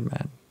culture,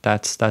 man.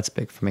 That's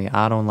big for me.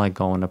 I don't like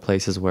going to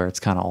places where it's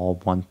kind of all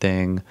one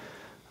thing.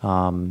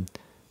 I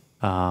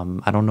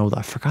don't know.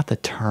 I forgot the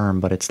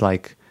term, but it's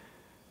like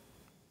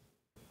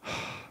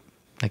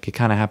it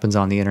kind of happens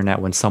on the internet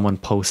when someone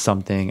posts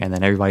something and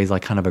then everybody's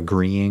like kind of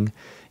agreeing,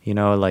 you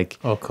know, like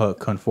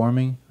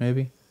Conforming,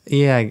 maybe.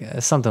 Yeah,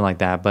 something like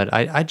that. But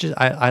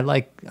I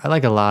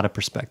like a lot of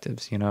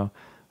perspectives, you know.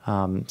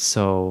 It's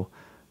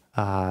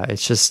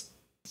just,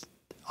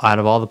 out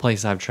of all the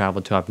places I've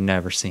traveled to, I've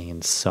never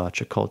seen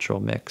such a cultural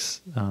mix,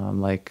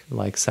 like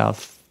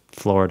South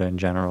Florida in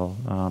general.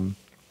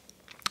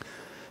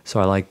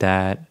 So I like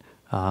that.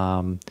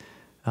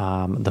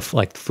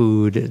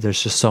 Food,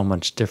 there's just so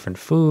much different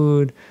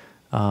food,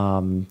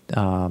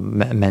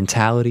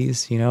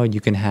 mentalities. You know, you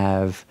can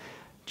have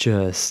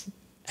just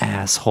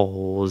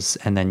assholes,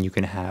 and then you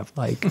can have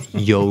like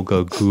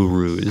yoga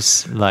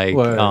gurus, like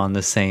Word. on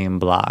the same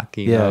block.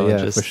 You know,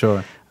 just, for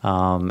sure.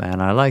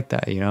 And I like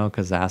that, you know,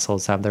 because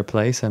assholes have their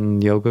place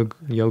and yoga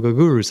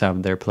gurus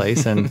have their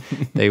place, and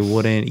they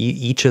wouldn't.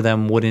 Each of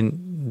them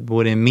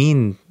wouldn't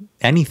mean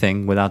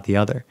anything without the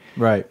other.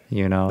 Right.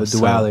 You know, the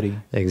duality.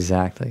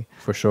 Exactly.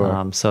 For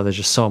sure. So there's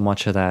just so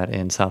much of that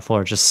in South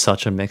Florida. Just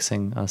such a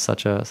mixing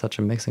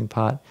mixing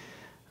pot.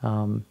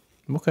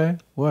 Okay.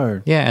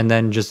 Word. Yeah, and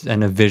then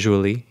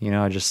visually, you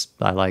know,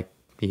 I like,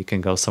 you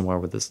can go somewhere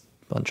with this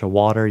bunch of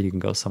water. You can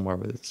go somewhere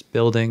with its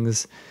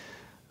buildings.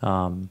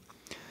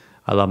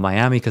 I love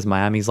Miami because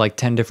Miami's like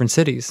 10 different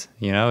cities.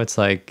 You know, it's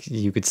like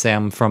you could say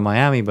I'm from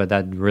Miami, but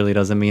that really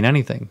doesn't mean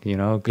anything. You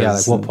know, Yeah,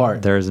 like what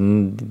part?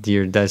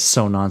 That's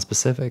so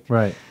non-specific.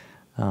 Right.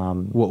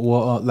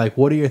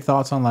 What are your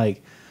thoughts on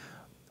like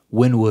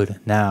Wynwood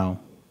now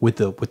with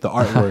the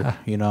artwork?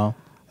 You know,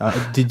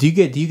 do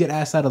you get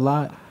asked that a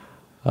lot?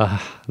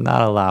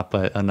 Not a lot,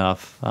 but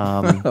enough.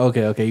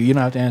 Okay. You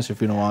don't have to answer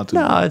if you don't want to.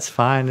 No, it's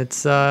fine.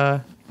 It's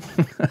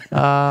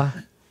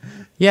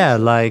yeah,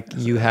 like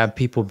you have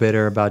people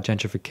bitter about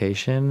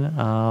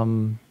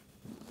gentrification,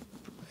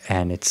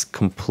 and it's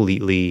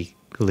completely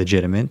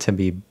legitimate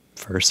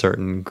for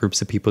certain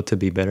groups of people to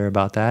be bitter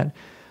about that.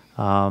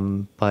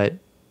 But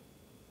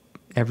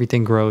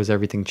everything grows,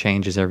 everything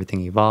changes, everything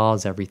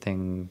evolves,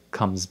 everything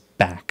comes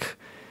back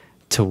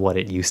to what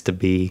it used to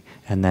be,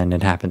 and then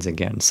it happens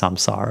again.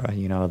 Samsara,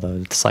 you know,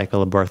 the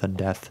cycle of birth and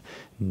death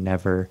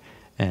never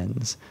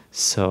ends.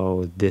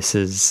 So this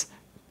is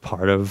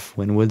part of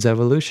Wynwood's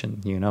evolution.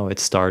 You know, it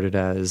started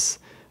as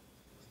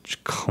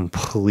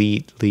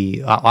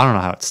completely, I don't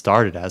know how it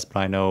started as, but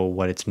I know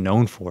what it's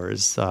known for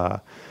is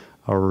a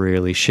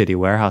really shitty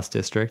warehouse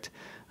district.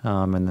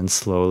 And then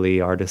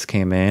slowly artists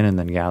came in, and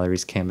then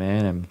galleries came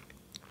in, and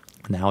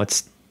now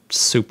it's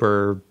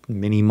super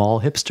mini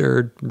mall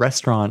hipster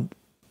restaurant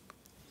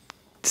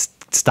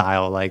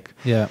style, like.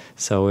 Yeah.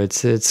 So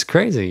it's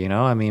crazy, you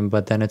know. I mean,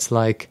 but then it's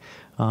like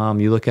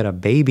you look at a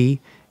baby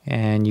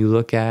and you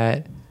look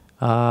at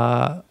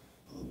a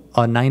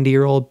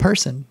 90-year-old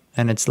person,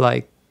 and it's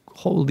like,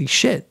 holy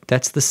shit,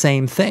 that's the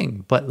same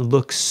thing, but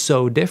looks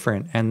so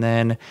different. And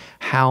then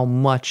how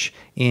much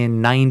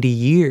in 90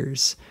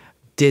 years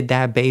did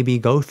that baby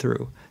go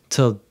through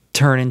to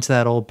turn into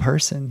that old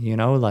person, you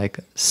know, like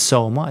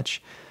so much.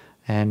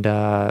 And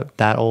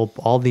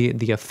all the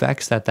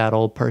effects that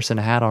old person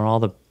had on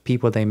all the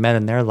people they met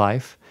in their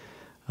life,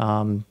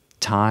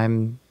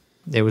 time,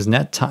 it was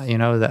time, you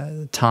know,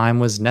 that time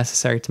was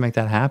necessary to make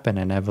that happen,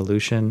 and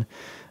evolution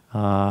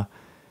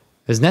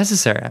is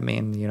necessary. I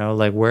mean, you know,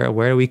 like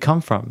where do we come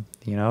from?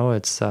 You know,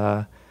 it's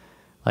like,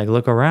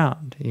 look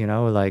around, you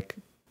know, like,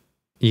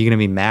 you're gonna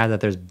be mad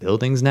that there's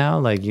buildings now,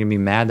 like you're gonna be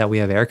mad that we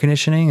have air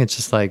conditioning. It's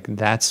just like,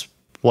 that's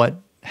what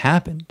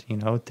happened, you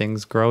know.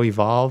 Things grow,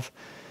 evolve,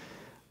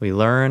 we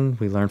learn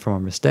from our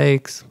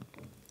mistakes.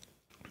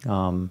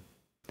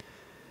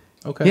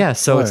 Okay. Yeah,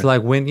 so it's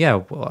like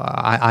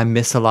I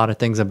miss a lot of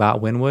things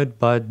about Wynwood,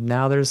 but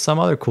now there's some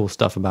other cool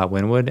stuff about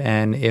Wynwood,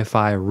 and if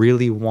I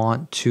really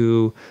want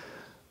to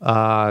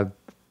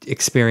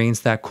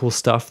experience that cool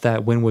stuff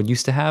that Wynwood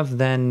used to have,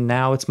 then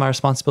now it's my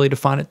responsibility to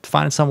find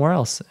it somewhere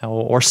else,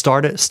 or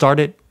start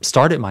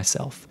it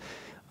myself,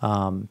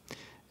 and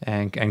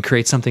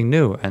create something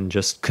new, and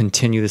just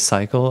continue the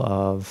cycle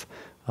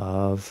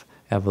of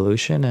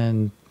evolution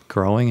and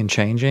growing and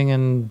changing,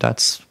 and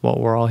that's what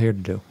we're all here to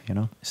do, you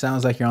know.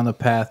 Sounds like you're on the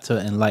path to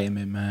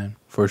enlightenment, man,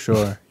 for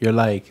sure. You're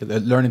like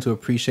learning to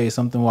appreciate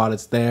something while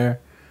it's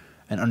there,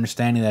 and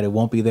understanding that it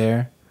won't be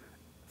there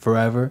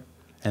forever.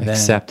 And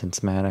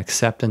acceptance, man,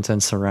 acceptance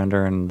and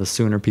surrender, and the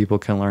sooner people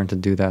can learn to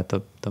do that,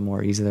 the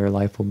more easy their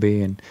life will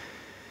be. And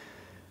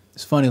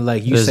it's funny,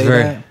 like you say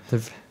that.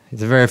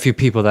 There's very few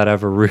people that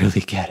ever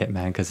really get it,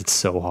 man, because it's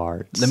so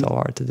hard. It's so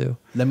hard to do.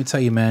 Let me tell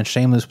you, man,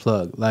 shameless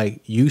plug. Like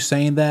you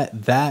saying that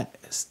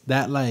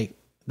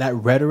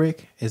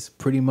rhetoric is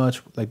pretty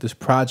much like this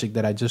project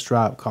that I just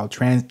dropped called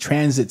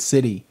Transit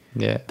City.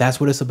 Yeah. That's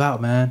what it's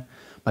about, man.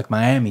 Like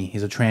Miami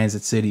is a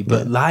transit city,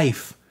 but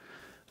life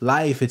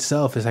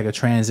itself is like a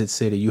transit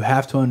city. You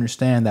have to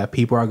understand that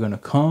people are going to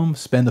come,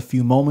 spend a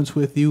few moments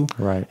with you,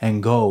 right,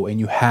 and go, and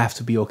you have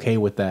to be okay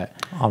with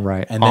that. All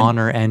right. And then,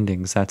 honor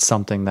endings. That's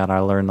something that I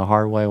learned the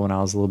hard way when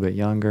I was a little bit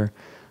younger.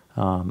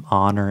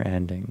 Honor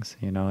endings.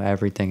 You know,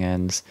 everything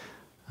ends.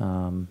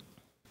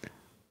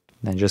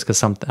 And just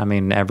because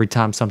every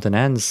time something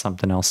ends,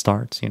 something else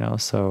starts, you know?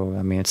 So,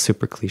 I mean, it's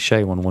super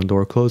cliche. When one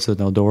door closes,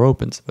 no door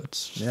opens, but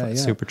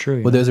it's super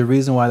true. Well, there's a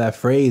reason why that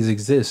phrase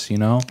exists, you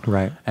know?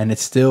 Right. And it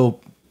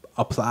still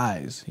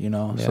applies, you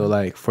know? Yeah. So,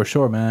 like, for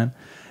sure, man.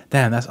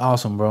 Damn, that's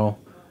awesome, bro.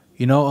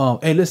 You know,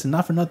 hey, listen,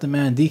 not for nothing,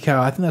 man. Dekal,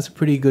 I think that's a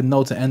pretty good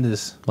note to end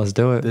this. Let's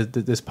do it.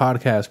 This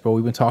podcast, bro.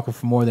 We've been talking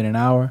for more than an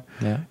hour.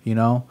 Yeah. You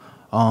know?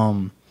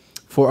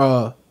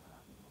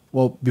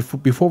 Well,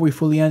 before we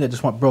fully end, I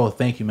just want, bro,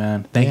 thank you,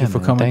 man. Thank you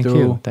for coming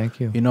through. Thank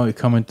you. You know, you're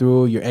coming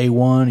through. You're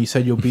A1. You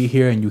said you'll be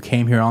here, and you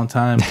came here on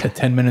time,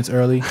 10 minutes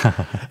early.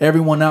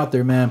 Everyone out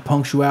there, man,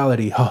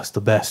 punctuality, it's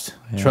the best.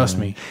 Yeah, Trust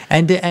man. me.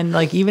 And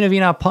like, even if you're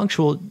not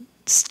punctual,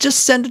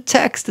 just send a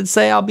text and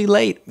say I'll be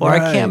late or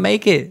I can't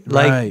make it.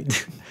 Like,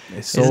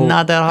 it's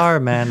not that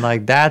hard, man.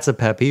 Like, that's a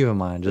pet peeve of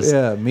mine.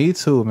 Just me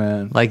too,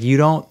 man. Like, you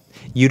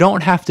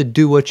don't have to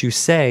do what you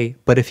say,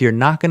 but if you're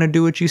not gonna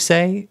do what you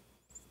say,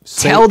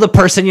 tell the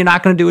person you're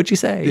not going to do what you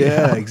say.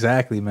 Yeah, you know?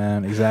 exactly,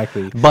 man.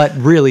 Exactly. But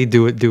really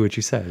do what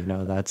you say. You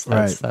know, that's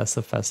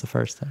the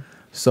first thing.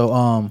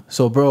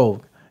 So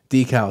bro,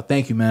 Dekal,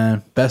 thank you,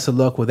 man. Best of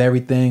luck with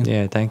everything.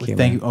 Yeah, thank you.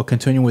 Thank you.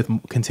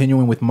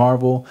 Continuing with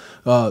Marvel.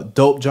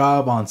 Dope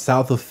job on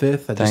South of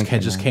Fifth. That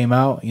just came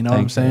out. You know what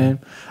I'm saying?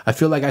 I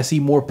feel like I see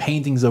more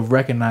paintings of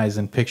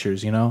recognizing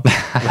pictures. You know,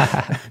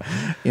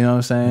 you know what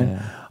I'm saying?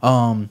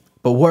 Yeah.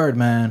 But word,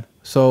 man.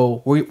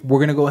 So we're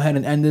gonna go ahead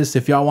and end this.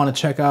 If y'all want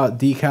to check out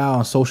Dekal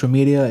on social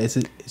media, it's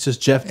just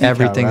Jeff Dekal.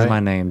 Everything's right? my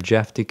name.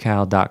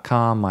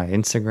 JeffDekal.com. My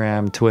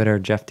Instagram, Twitter,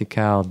 Jeff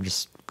Dekal.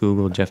 Just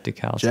Google Jeff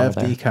Dekal. Jeff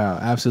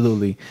Dekal,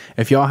 absolutely.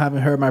 If y'all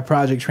haven't heard my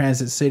project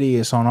Transit City,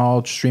 it's on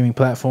all streaming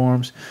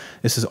platforms.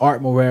 This is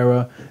Art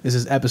Morera. This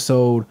is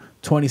episode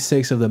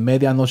 26 of the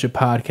Medianoche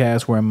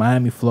podcast. We're in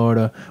Miami,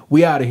 Florida.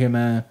 We out of here,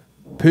 man.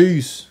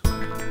 Peace.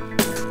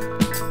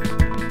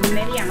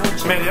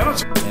 Medianoche.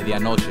 Medianoche.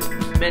 Medianoche.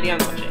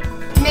 Medianoche.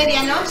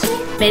 Medianoche.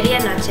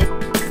 Medianoche.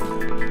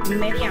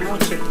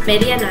 Medianoche.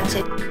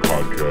 Medianoche.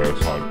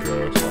 Podcast.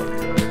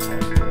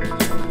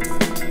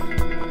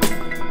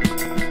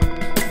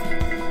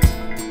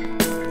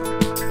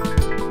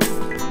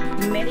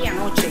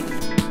 Medianoche.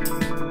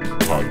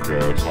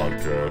 Podcast.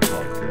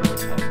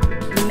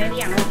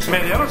 Medianoche.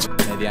 Medianoche.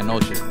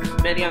 Medianoche.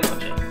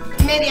 Medianoche.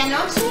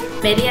 Medianoche.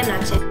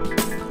 Medianoche.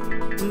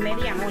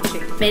 Medianoche.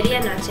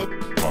 Medianoche.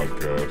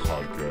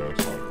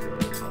 Podcast.